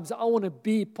end times. I want to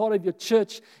be part of your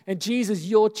church. And Jesus,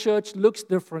 your church looks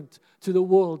different to the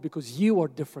world because you are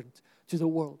different to the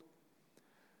world.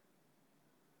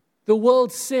 The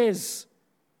world says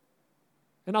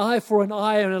an eye for an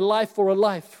eye and a life for a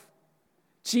life.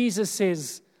 Jesus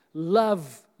says,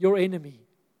 love your enemy.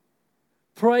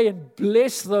 Pray and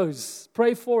bless those.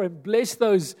 Pray for and bless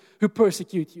those who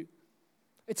persecute you.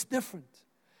 It's different.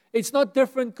 It's not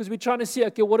different because we're trying to see,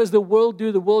 okay, what does the world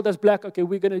do? The world does black. Okay,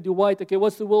 we're going to do white. Okay,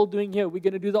 what's the world doing here? We're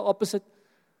going to do the opposite.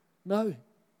 No.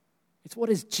 It's what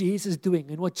is Jesus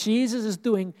doing. And what Jesus is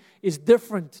doing is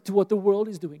different to what the world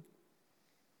is doing.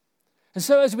 And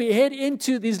so as we head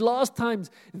into these last times,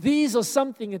 these are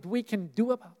something that we can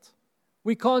do about.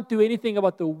 We can't do anything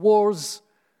about the wars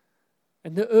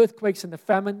and the earthquakes and the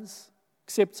famines,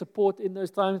 except support in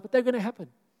those times, but they're going to happen.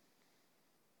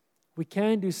 We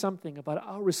can do something about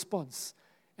our response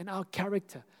and our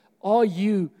character. Are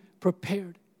you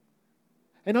prepared?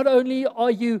 And not only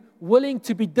are you willing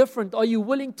to be different, are you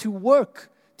willing to work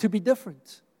to be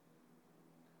different?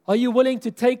 Are you willing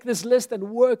to take this list and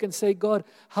work and say, God,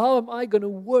 how am I going to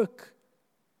work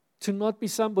to not be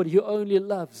somebody who only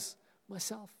loves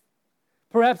myself?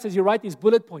 Perhaps as you write these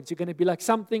bullet points, you're going to be like,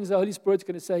 some things the Holy Spirit's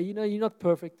going to say, you know, you're not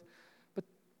perfect, but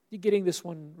you're getting this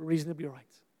one reasonably right.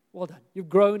 Well done. You've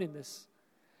grown in this.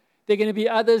 There are going to be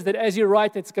others that as you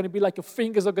write, it's going to be like your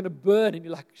fingers are going to burn, and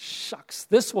you're like, shucks,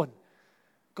 this one,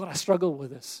 God, I struggle with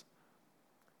this.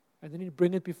 And then you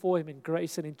bring it before Him in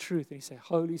grace and in truth, and you say,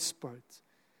 Holy Spirit,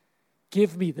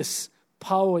 give me this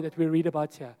power that we read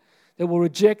about here, that will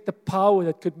reject the power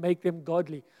that could make them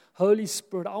godly. Holy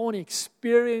Spirit, I want to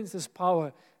experience this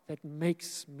power that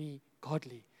makes me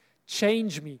godly.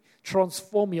 Change me,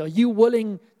 transform me. Are you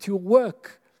willing to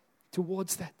work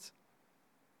towards that?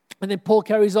 And then Paul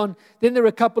carries on. Then there are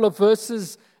a couple of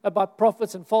verses about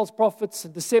prophets and false prophets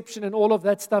and deception and all of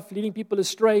that stuff, leading people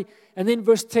astray. And then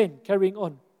verse 10, carrying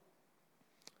on.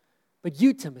 But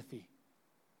you, Timothy,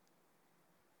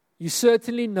 you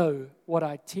certainly know what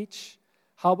I teach,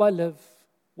 how I live,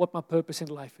 what my purpose in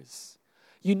life is.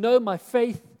 You know my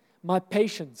faith, my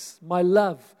patience, my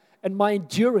love, and my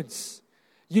endurance.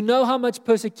 You know how much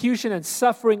persecution and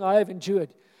suffering I have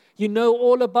endured. You know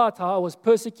all about how I was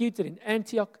persecuted in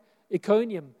Antioch,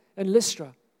 Iconium, and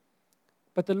Lystra.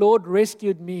 But the Lord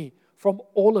rescued me from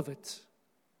all of it.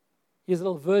 Here's a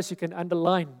little verse you can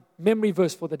underline, memory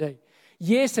verse for the day.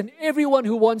 Yes, and everyone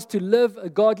who wants to live a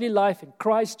godly life in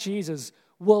Christ Jesus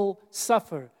will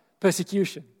suffer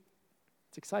persecution.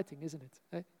 It's exciting, isn't it?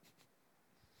 Eh?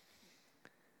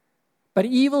 But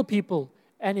evil people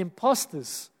and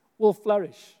imposters will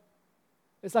flourish.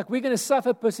 It's like we're going to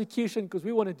suffer persecution because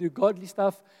we want to do godly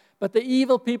stuff. But the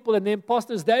evil people and the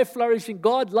imposters, they're flourishing.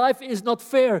 God, life is not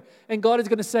fair. And God is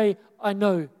going to say, I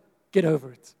know, get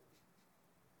over it.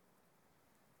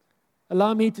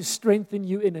 Allow me to strengthen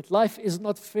you in it. Life is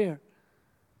not fair.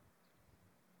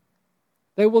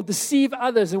 They will deceive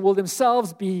others and will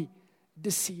themselves be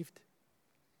deceived.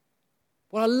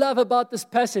 What I love about this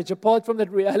passage, apart from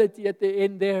that reality at the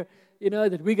end there,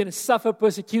 that we're going to suffer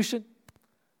persecution.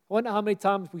 I wonder how many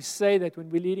times we say that when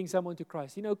we're leading someone to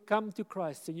Christ. Come to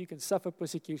Christ so you can suffer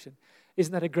persecution.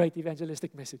 Isn't that a great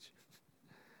evangelistic message?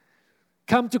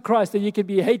 Come to Christ so you can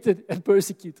be hated and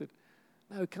persecuted.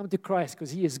 No, come to Christ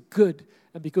because He is good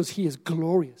and because He is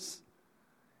glorious.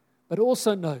 But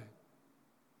also know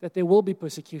that there will be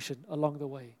persecution along the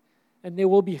way. And there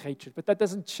will be hatred. But that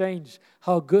doesn't change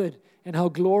how good and how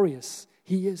glorious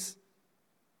He is.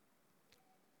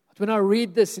 But when I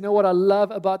read this, you know what I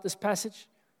love about this passage?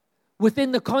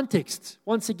 Within the context,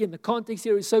 once again, the context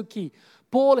here is so key.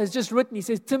 Paul has just written, he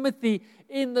says, Timothy,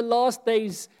 in the last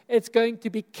days, it's going to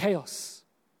be chaos.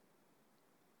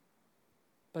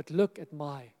 But look at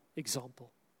my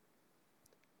example.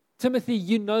 Timothy,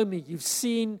 you know me. You've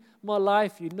seen my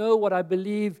life. You know what I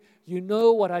believe. You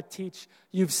know what I teach.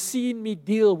 You've seen me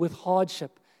deal with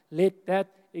hardship. Let that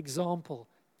example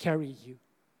carry you.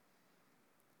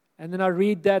 And then I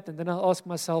read that and then I ask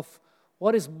myself,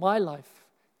 what is my life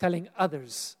telling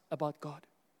others about God?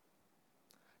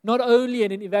 Not only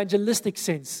in an evangelistic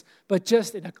sense, but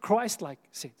just in a Christ-like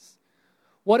sense.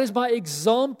 What is my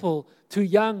example to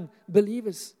young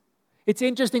believers? It's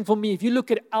interesting for me, if you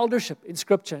look at eldership in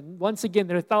Scripture, and once again,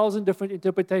 there are 1,000 different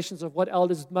interpretations of what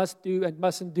elders must do and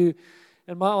mustn't do.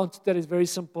 And my answer to that is very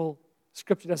simple.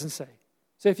 Scripture doesn't say.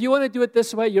 So if you want to do it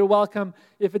this way, you're welcome.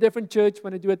 If a different church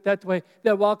want to do it that way,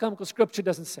 they're welcome because Scripture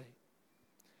doesn't say.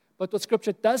 But what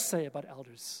Scripture does say about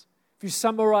elders, if you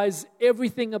summarize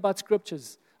everything about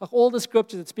Scriptures, like all the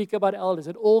Scriptures that speak about elders,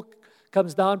 it all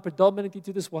comes down predominantly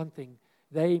to this one thing.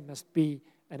 They must be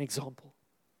an example.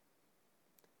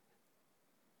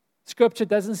 Scripture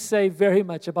doesn't say very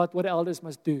much about what elders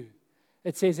must do.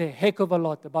 It says a heck of a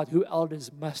lot about who elders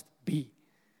must be.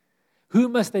 Who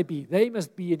must they be? They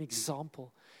must be an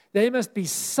example. They must be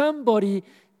somebody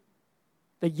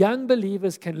that young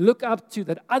believers can look up to,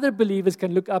 that other believers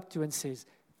can look up to and says,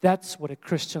 that's what a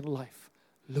Christian life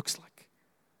looks like.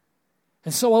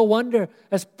 And so I wonder,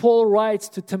 as Paul writes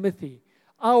to Timothy,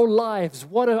 our lives,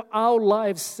 what are our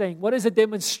lives saying? What is a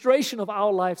demonstration of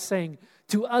our lives saying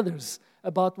to others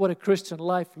about what a Christian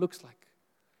life looks like?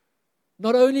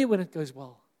 Not only when it goes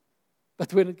well,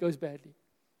 but when it goes badly.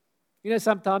 You know,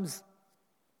 sometimes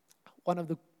one of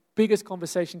the biggest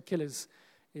conversation killers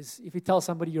is if you tell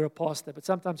somebody you're a pastor, but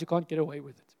sometimes you can't get away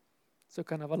with it. So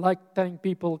I like telling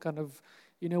people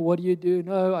what do you do?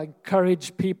 No, I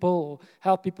encourage people or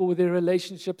help people with their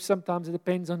relationships. Sometimes it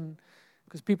depends on,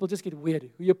 because people just get weird.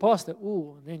 You're a pastor?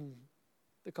 Ooh, and then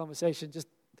the conversation just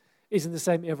isn't the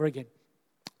same ever again.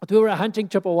 But we were on a hunting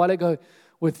trip a while ago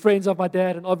with friends of my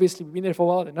dad, and obviously we've been there for a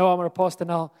while. They know I'm a pastor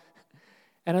now.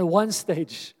 And at one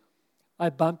stage, I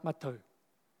bumped my toe,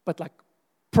 but like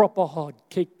proper hard,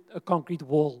 kicked a concrete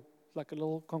wall, like a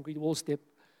little concrete wall step,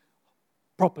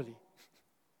 properly.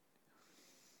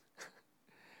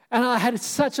 And I had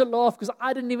such a laugh because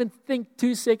I didn't even think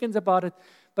 2 seconds about it.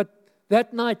 But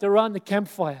that night around the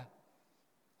campfire,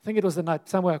 I think it was the night,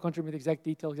 somewhere, I can't remember the exact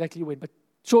detail, exactly when, but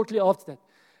shortly after that,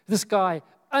 this guy,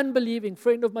 unbelieving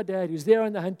friend of my dad, who's there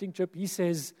on the hunting trip, he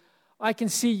says, I can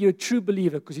see you're a true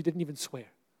believer because you didn't even swear.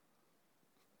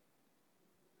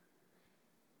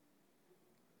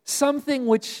 Something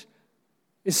which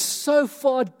is so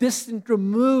far distant,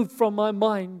 removed from my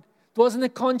mind. It wasn't a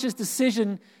conscious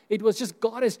decision. It was just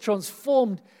God has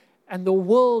transformed and the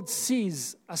world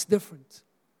sees us different.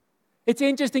 It's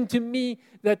interesting to me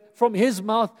that from his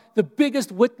mouth, the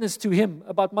biggest witness to him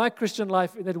about my Christian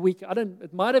life in that week,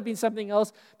 it might have been something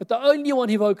else, but the only one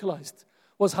he vocalized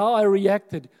was how I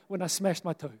reacted when I smashed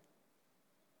my toe.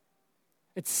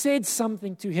 It said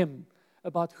something to him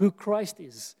about who Christ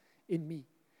is in me.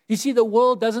 You see, the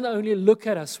world doesn't only look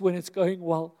at us when it's going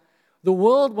well. The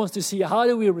world wants to see how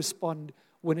do we respond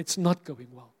when it's not going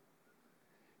well.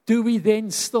 Do we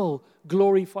then still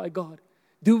glorify God?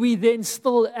 Do we then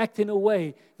still act in a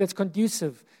way that's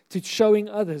conducive to showing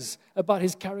others about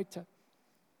His character?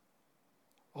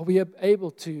 Are we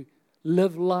able to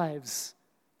live lives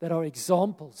that are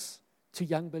examples to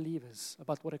young believers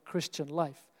about what a Christian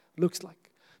life looks like?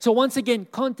 So once again,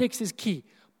 context is key.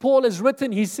 Paul has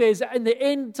written, he says, in the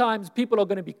end times, people are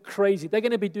going to be crazy. They're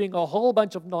going to be doing a whole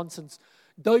bunch of nonsense.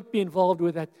 Don't be involved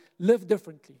with that. Live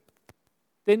differently.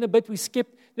 Then the bit we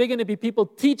skipped, they're going to be people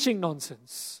teaching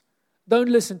nonsense. Don't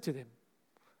listen to them.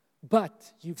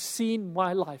 But you've seen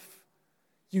my life.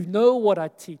 You know what I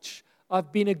teach.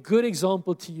 I've been a good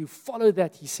example to you. Follow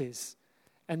that, he says.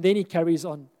 And then he carries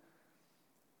on.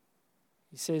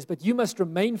 He says, but you must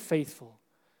remain faithful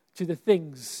to the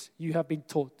things you have been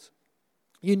taught.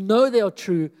 You know they are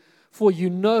true, for you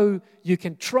know you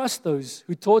can trust those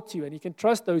who taught you. And you can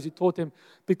trust those who taught him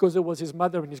because it was his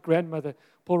mother and his grandmother.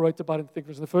 Paul wrote about it, I think it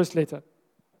was in the first letter.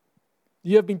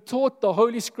 You have been taught the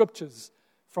Holy Scriptures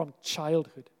from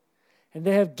childhood. And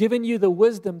they have given you the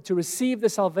wisdom to receive the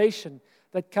salvation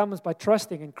that comes by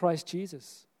trusting in Christ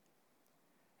Jesus.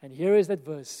 And here is that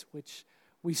verse which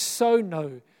we so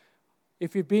know.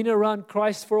 If you've been around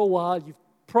Christ for a while, you've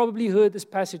probably heard this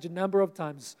passage a number of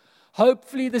times.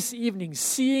 Hopefully this evening,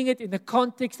 seeing it in the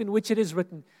context in which it is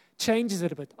written, changes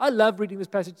it a bit. I love reading this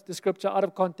passage, the scripture, out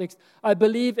of context. I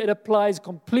believe it applies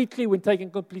completely when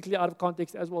taken completely out of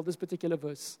context as well, this particular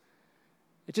verse.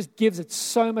 It just gives it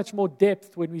so much more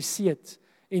depth when we see it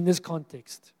in this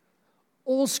context.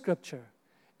 All scripture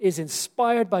is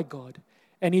inspired by God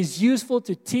and is useful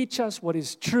to teach us what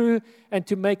is true and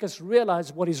to make us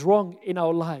realize what is wrong in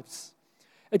our lives.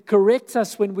 It corrects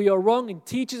us when we are wrong and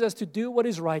teaches us to do what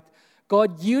is right.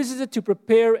 God uses it to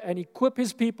prepare and equip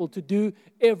His people to do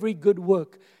every good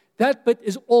work. That bit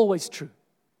is always true.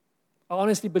 I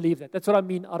honestly believe that. That's what I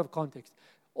mean out of context.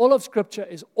 All of Scripture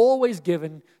is always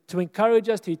given to encourage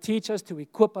us, to teach us, to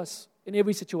equip us in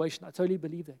every situation. I totally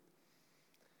believe that.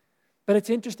 But it's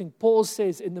interesting. Paul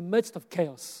says in the midst of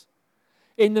chaos,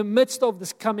 in the midst of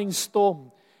this coming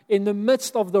storm, in the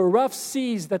midst of the rough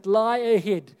seas that lie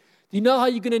ahead. Do you know how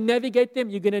you're going to navigate them?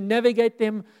 You're going to navigate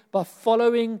them by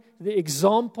following the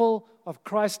example of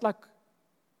Christ-like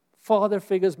father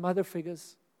figures, mother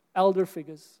figures, elder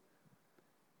figures,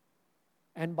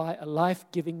 and by a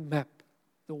life-giving map,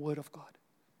 the Word of God.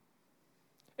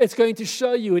 It's going to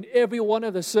show you in every one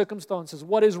of the circumstances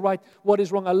what is right, what is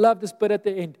wrong. I love this bit at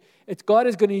the end. God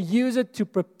is going to use it to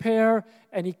prepare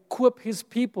and equip His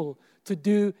people to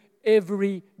do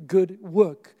every good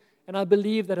work. And I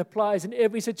believe that applies in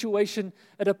every situation.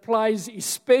 It applies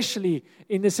especially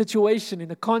in the situation, in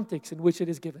the context in which it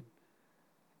is given,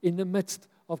 in the midst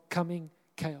of coming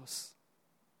chaos.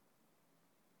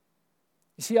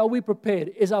 You see, are we prepared?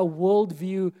 Is our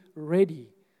worldview ready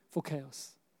for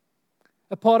chaos?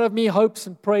 A part of me hopes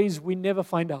and prays we never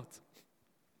find out.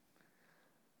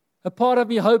 A part of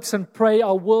me hopes and prays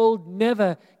our world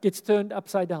never gets turned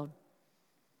upside down.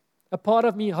 A part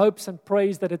of me hopes and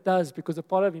prays that it does, because a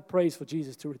part of me prays for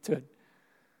Jesus to return.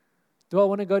 Do I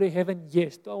want to go to heaven?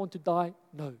 Yes. Do I want to die?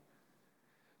 No.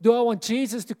 Do I want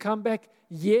Jesus to come back?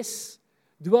 Yes.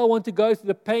 Do I want to go through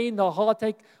the pain, the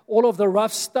heartache, all of the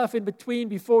rough stuff in between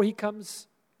before He comes?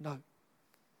 No.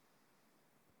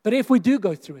 But if we do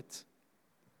go through it,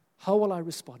 how will I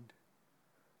respond?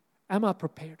 Am I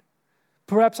prepared?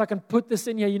 Perhaps I can put this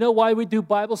in here. You know why we do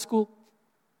Bible school?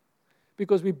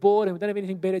 Because we're bored and we don't have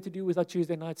anything better to do with our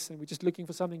Tuesday nights and we're just looking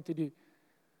for something to do.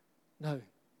 No.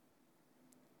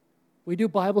 We do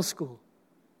Bible school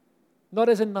not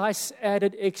as a nice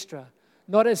added extra,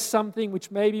 not as something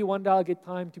which maybe one day I'll get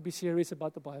time to be serious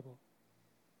about the Bible,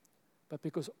 but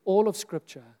because all of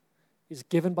Scripture is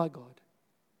given by God.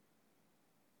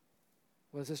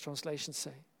 What does this translation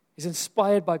say? It's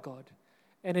inspired by God,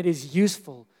 and it is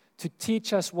useful to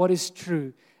teach us what is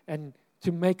true and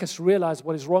to make us realize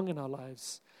what is wrong in our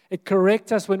lives. It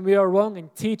corrects us when we are wrong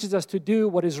and teaches us to do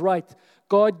what is right.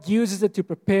 God uses it to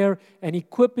prepare and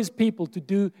equip His people to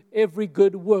do every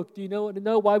good work. Do you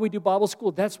know why we do Bible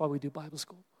school? That's why we do Bible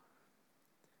school.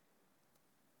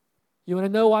 You want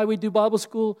to know why we do Bible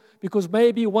school? Because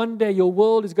maybe one day your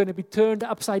world is going to be turned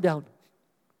upside down.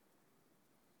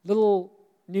 Little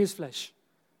newsflash.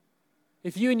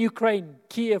 If you're in Ukraine,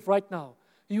 Kiev right now,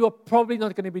 you are probably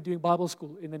not going to be doing Bible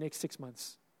school in the next 6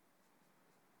 months.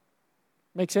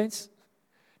 Make sense?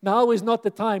 Now is not the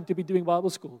time to be doing Bible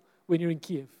school when you're in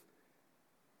Kiev.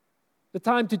 The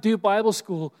time to do Bible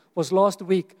school was last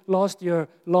week, last year,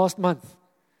 last month.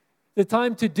 The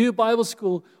time to do Bible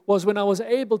school was when I was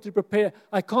able to prepare.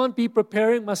 I can't be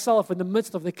preparing myself in the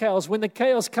midst of the chaos. When the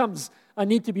chaos comes, I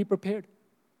need to be prepared.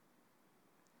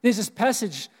 There's this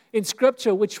passage in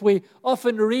Scripture which we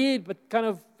often read, but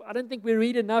I don't think we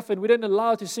read enough and we don't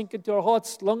allow it to sink into our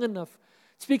hearts long enough.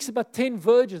 It speaks about 10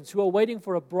 virgins who are waiting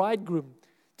for a bridegroom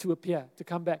to appear, to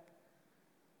come back.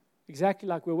 Exactly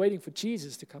like we're waiting for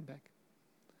Jesus to come back.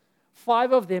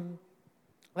 5 of them,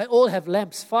 they all have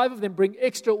lamps. 5 of them bring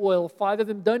extra oil. 5 of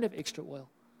them don't have extra oil.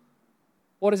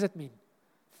 What does that mean?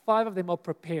 5 of them are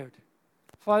prepared.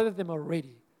 5 of them are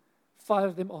ready. 5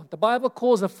 of them aren't. The Bible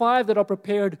calls the 5 that are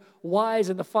prepared wise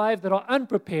and the 5 that are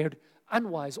unprepared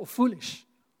unwise or foolish.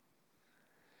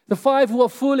 The 5 who are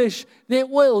foolish, their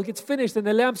oil gets finished and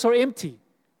their lamps are empty.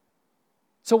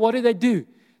 So what do?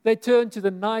 They turn to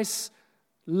the nice,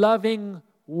 loving,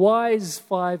 wise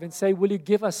 5 and say, will you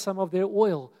give us some of their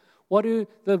oil? What do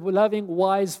the loving,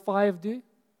 wise 5 do?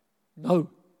 No.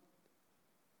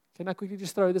 Can I quickly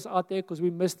just throw this out there because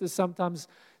we miss this sometimes?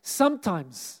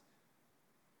 Sometimes,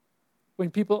 when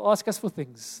people ask us for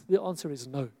things, the answer is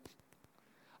no.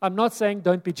 I'm not saying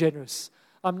don't be generous.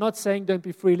 I'm not saying don't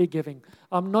be freely giving.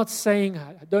 I'm not saying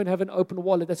don't have an open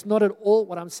wallet. That's not at all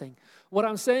what I'm saying. What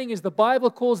I'm saying is the Bible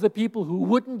calls the people who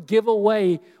wouldn't give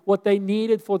away what they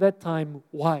needed for that time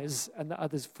wise and the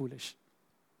others foolish.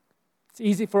 It's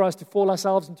easy for us to fall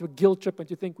ourselves into a guilt trip and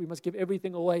to think we must give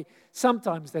everything away.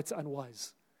 Sometimes that's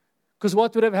unwise. Because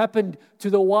what would have happened to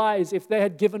the wise if they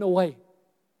had given away?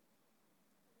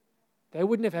 They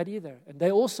wouldn't have had either, and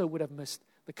they also would have missed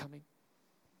the coming.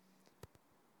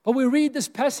 But we read this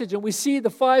passage and we see the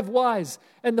 5 wise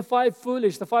and the 5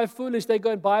 foolish. The 5 foolish, they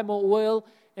go and buy more oil,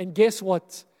 and guess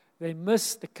what? They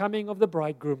miss the coming of the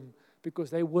bridegroom because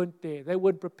they weren't there. They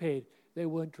weren't prepared. They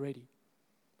weren't ready.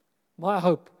 My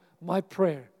hope, my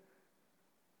prayer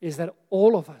is that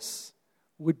all of us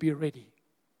would be ready.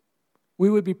 We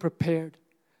would be prepared.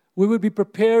 We would be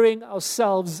preparing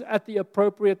ourselves at the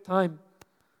appropriate time.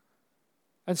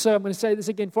 And so I'm going to say this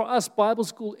again. For us, Bible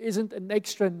school isn't an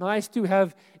extra nice to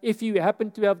have. If you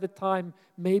happen to have the time,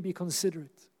 maybe consider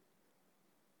it.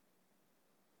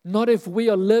 Not if we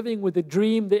are living with the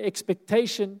dream, the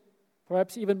expectation,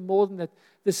 perhaps even more than that,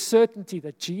 the certainty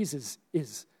that Jesus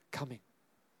is coming.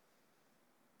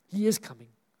 He is coming.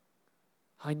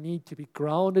 I need to be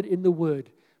grounded in the Word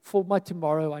for my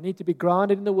tomorrow. I need to be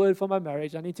grounded in the Word for my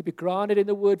marriage. I need to be grounded in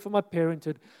the Word for my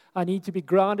parenthood. I need to be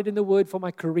grounded in the Word for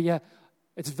my career.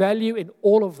 It's value in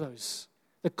all of those.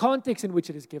 The context in which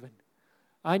it is given.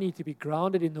 I need to be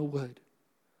grounded in the Word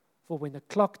for when the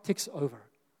clock ticks over,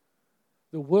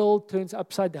 the world turns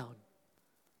upside down,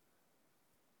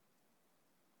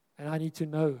 and I need to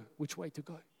know which way to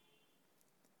go.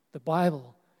 The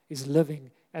Bible is living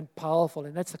and powerful,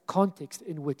 and that's the context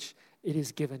in which it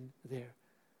is given there.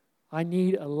 I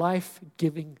need a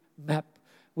life-giving map,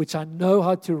 which I know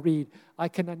how to read. I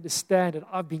can understand it.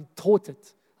 I've been taught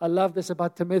it. I love this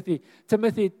about Timothy.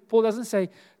 Paul doesn't say,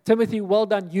 Timothy, well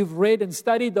done, you've read and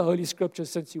studied the Holy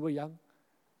Scriptures since you were young.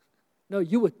 No,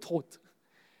 you were taught.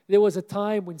 There was a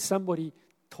time when somebody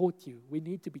taught you. We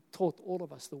need to be taught, all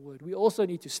of us, the Word. We also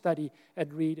need to study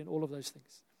and read and all of those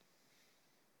things.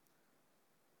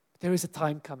 But there is a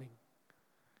time coming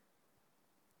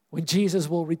when Jesus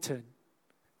will return.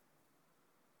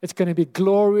 It's going to be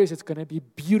glorious. It's going to be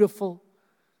beautiful.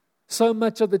 So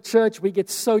much of the church, we get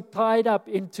so tied up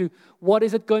into what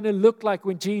is it going to look like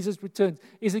when Jesus returns.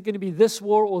 Is it going to be this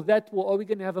war or that war? Are we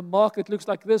going to have a mark that looks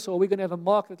like this, or are we going to have a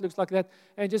mark that looks like that?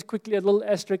 And just quickly, a little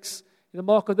asterisk, the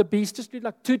mark of the beast. Just read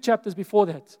like 2 chapters before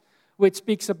that, where it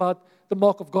speaks about the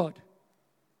mark of God.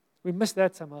 We missed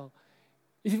that somehow.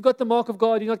 If you've got the mark of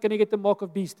God, you're not going to get the mark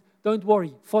of beast. Don't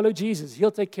worry. Follow Jesus.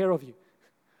 He'll take care of you.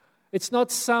 It's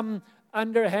not some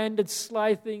underhanded,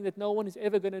 sly thing that no one is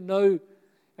ever going to know.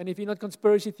 And if you're not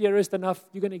conspiracy theorist enough,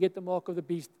 you're going to get the mark of the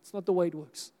beast. It's not the way it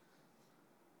works.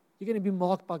 You're going to be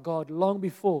marked by God long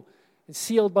before and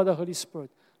sealed by the Holy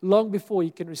Spirit, long before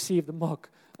you can receive the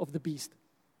mark of the beast.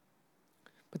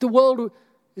 But the world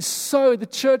is so, the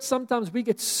church, sometimes we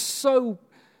get so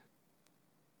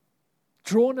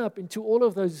drawn up into all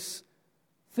of those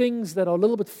things that are a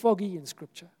little bit foggy in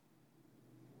Scripture.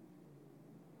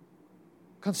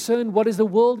 Concerned, what is the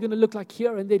world going to look like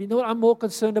here and there? You know what I'm more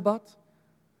concerned about?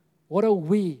 What are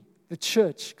we, the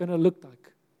church, going to look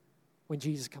like when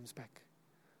Jesus comes back?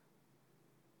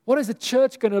 What is the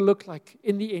church going to look like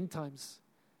in the end times?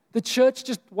 The church,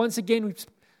 just once again, we've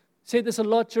said this a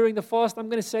lot during the fast. I'm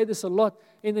going to say this a lot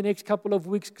in the next couple of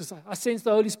weeks because I sense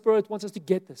the Holy Spirit wants us to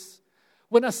get this.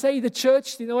 When I say the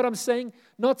church, you know what I'm saying?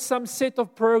 Not some set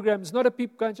of programs, not a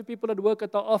bunch of people that work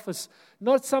at the office,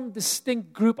 not some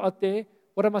distinct group out there.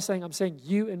 What am I saying? I'm saying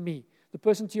you and me, the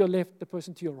person to your left, the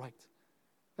person to your right.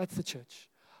 That's the church.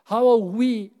 How are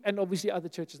we, and obviously other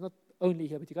churches, not only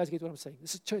here, but you guys get what I'm saying.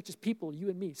 This is church, it's people, you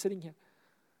and me, sitting here.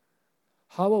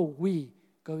 How are we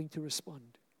going to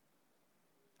respond?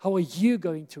 How are you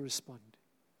going to respond?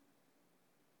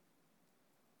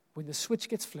 When the switch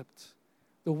gets flipped,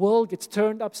 the world gets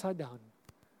turned upside down.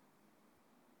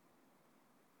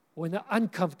 When the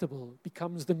uncomfortable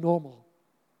becomes the normal.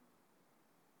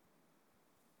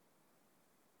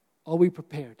 Are we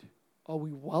prepared? Are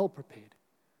we well prepared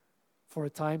for a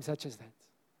time such as that?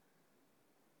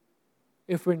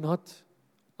 If we're not,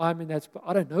 I'm in that spot.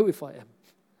 I don't know if I am.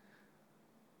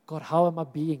 God, how am I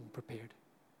being prepared?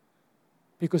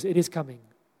 Because it is coming.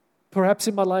 Perhaps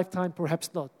in my lifetime, perhaps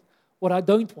not. What I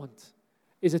don't want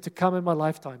is it to come in my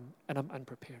lifetime and I'm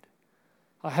unprepared.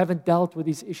 I haven't dealt with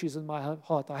these issues in my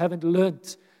heart. I haven't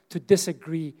learned to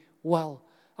disagree well.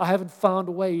 I haven't found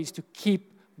ways to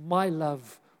keep my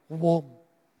love warm.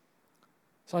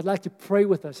 So I'd like to pray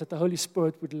with us that the Holy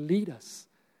Spirit would lead us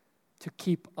to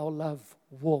keep our love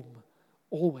warm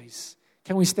always.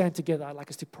 Can we stand together? I'd like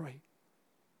us to pray.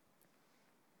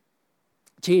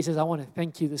 Jesus, I want to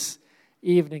thank you this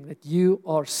evening that you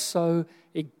are so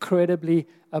incredibly,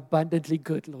 abundantly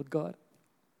good, Lord God.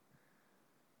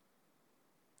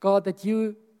 God, that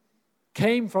you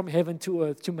came from heaven to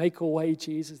earth to make a way,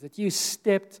 Jesus, that you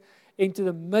stepped into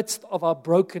the midst of our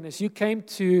brokenness. You came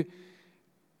to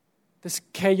this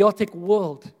chaotic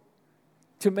world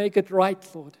to make it right,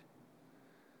 Lord.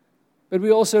 But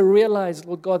we also realize,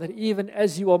 Lord God, that even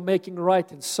as you are making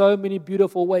right in so many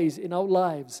beautiful ways in our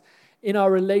lives, in our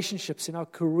relationships, in our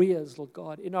careers, Lord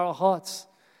God, in our hearts,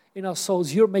 in our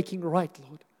souls, you're making right,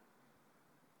 Lord.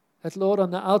 That, Lord,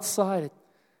 on the outside,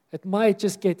 it might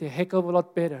just get a heck of a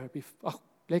lot better, a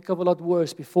heck of a lot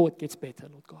worse before it gets better,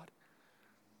 Lord God.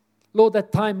 Lord,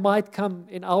 that time might come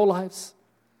in our lives.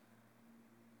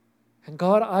 And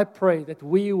God, I pray that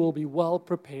we will be well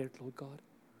prepared, Lord God.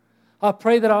 I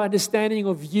pray that our understanding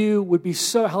of you would be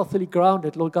so healthily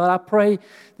grounded, Lord God. I pray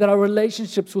that our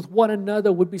relationships with one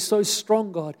another would be so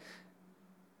strong, God,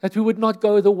 that we would not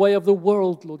go the way of the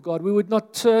world, Lord God. We would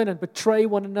not turn and betray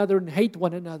one another and hate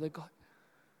one another, God.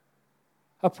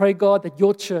 I pray, God, that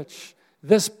your church,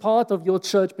 this part of your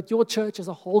church, but your church as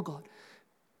a whole, God,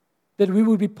 that we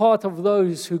would be part of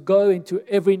those who go into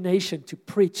every nation to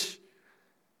preach,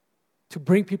 to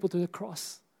bring people to the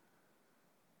cross,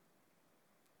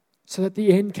 so that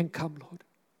the end can come, Lord.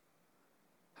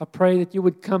 I pray that you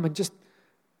would come and just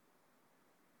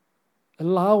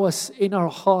allow us in our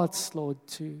hearts, Lord,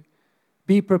 to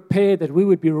be prepared, that we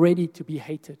would be ready to be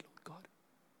hated, Lord God.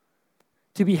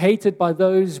 To be hated by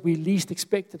those we least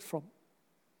expect it from.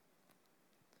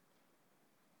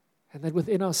 And that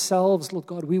within ourselves, Lord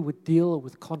God, we would deal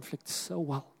with conflict so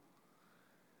well.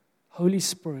 Holy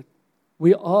Spirit,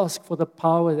 we ask for the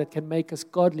power that can make us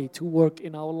godly to work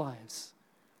in our lives.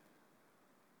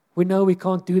 We know we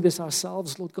can't do this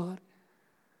ourselves, Lord God.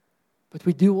 But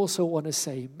we do also want to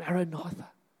say, Maranatha,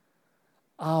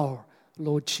 our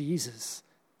Lord Jesus,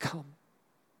 come.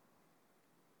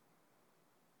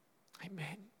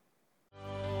 Amen.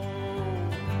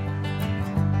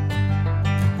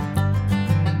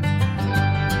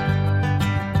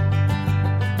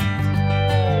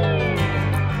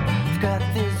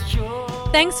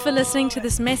 Thanks for listening to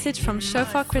this message from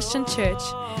Shofar Christian Church.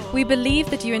 We believe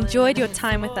that you enjoyed your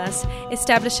time with us,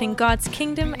 establishing God's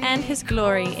kingdom and His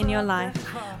glory in your life.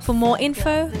 For more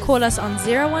info, call us on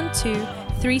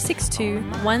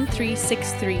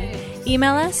 012-362-1363.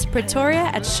 Email us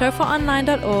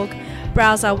pretoria@shofaronline.org.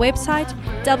 Browse our website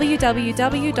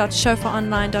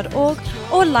www.shofaronline.org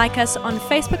or like us on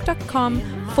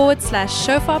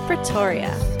facebook.com/Shofar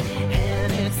Pretoria.